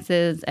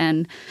circumstances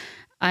and,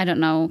 I don't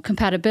know,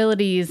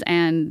 compatibilities,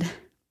 and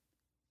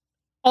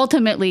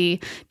ultimately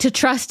to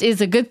trust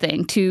is a good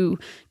thing. To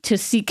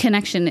seek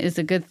connection is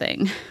a good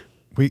thing.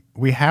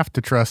 We have to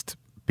trust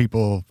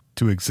people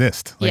to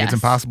exist. Like it's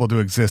impossible to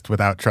exist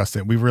without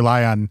trusting. We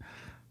rely on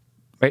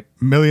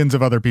millions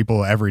of other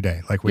people every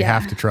day. Like we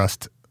have to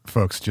trust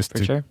folks just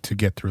to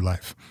get through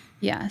life.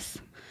 Yes.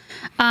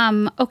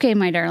 Okay,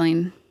 my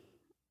darling,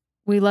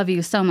 we love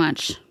you so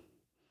much.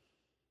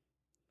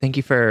 Thank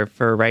you for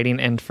writing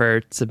and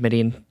for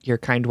submitting your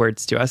kind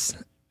words to us.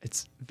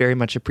 It's very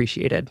much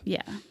appreciated.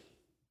 Yeah.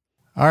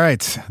 All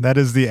right. That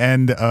is the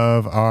end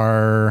of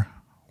our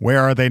Where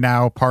Are They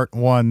Now? Part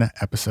 1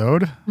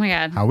 episode. Oh my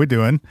God. How we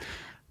doing?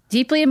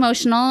 Deeply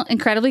emotional,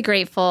 incredibly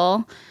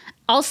grateful.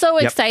 Also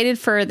excited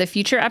for the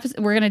future episode.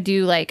 We're going to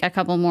do like a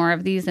couple more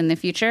of these in the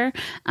future.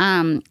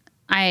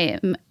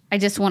 I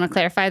just want to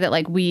clarify that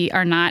like we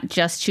are not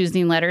just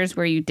choosing letters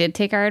where you did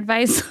take our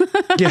advice.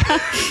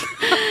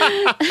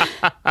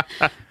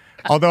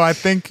 Although I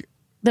think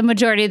the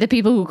majority of the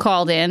people who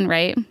called in,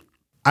 right?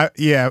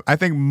 I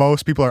think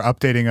most people are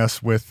updating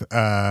us with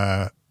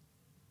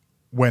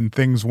when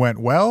things went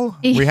well.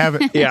 We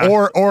haven't, yeah,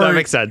 or that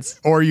makes sense.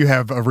 Or you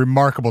have a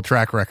remarkable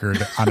track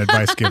record on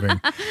advice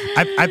giving.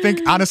 I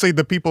think honestly,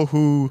 the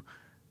people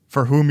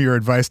for whom your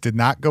advice did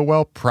not go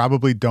well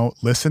probably don't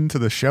listen to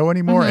the show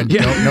anymore and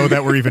don't know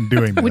that we're even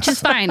doing this. Which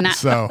is fine.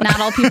 Not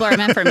all people are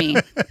meant for me.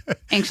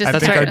 Anxious.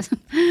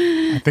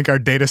 I think our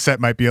data set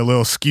might be a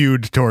little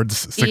skewed towards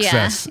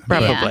success. Yeah.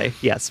 Probably. Yeah.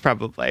 Yes,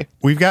 probably.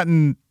 We've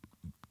gotten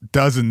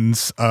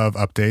dozens of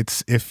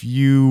updates. If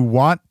you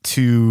want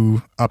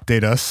to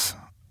update us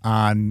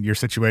on your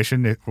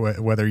situation,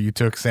 whether you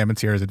took Sam and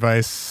Sierra's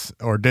advice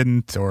or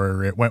didn't,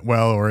 or it went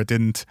well or it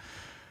didn't,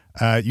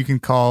 you can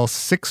call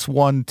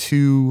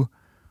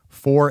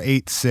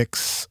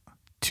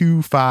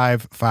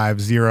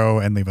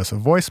 612-486-2550 and leave us a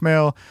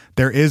voicemail.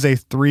 There is a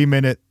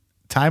 3-minute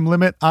time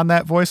limit on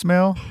that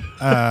voicemail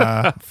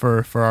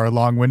for our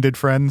long-winded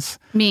friends.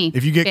 Me,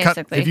 if you get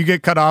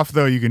cut off,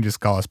 though, you can just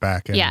call us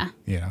back and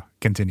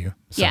continue.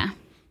 So. Yeah.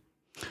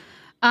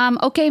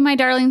 Okay, my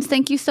darlings,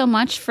 thank you so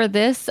much for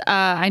this.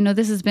 I know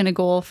this has been a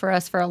goal for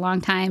us for a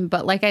long time,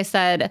 but like I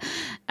said,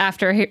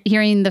 after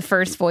hearing the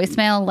first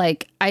voicemail,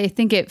 like I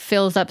think it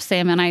fills up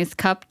Sam and I's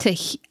cup to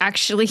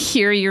actually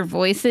hear your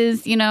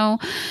voices, you know,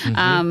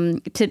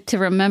 to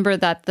remember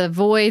that the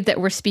void that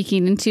we're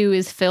speaking into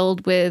is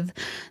filled with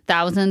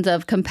thousands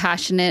of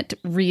compassionate,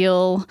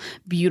 real,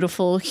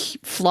 beautiful,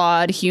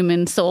 flawed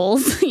human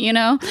souls, you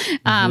know,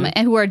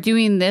 and who are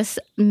doing this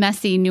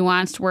messy,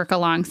 nuanced work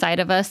alongside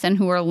of us and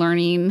who are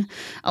learning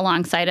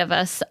alongside of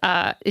us.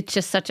 It's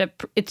just such a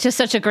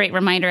great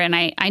reminder. And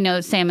I know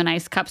Sam and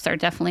I's cups are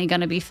definitely going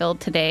to be filled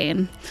today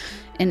and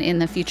in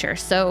the future.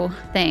 So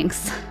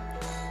thanks.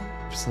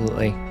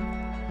 Absolutely.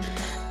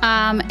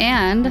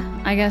 And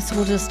I guess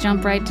we'll just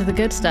jump right to the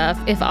good stuff.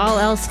 If all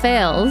else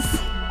fails,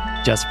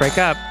 just break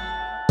up.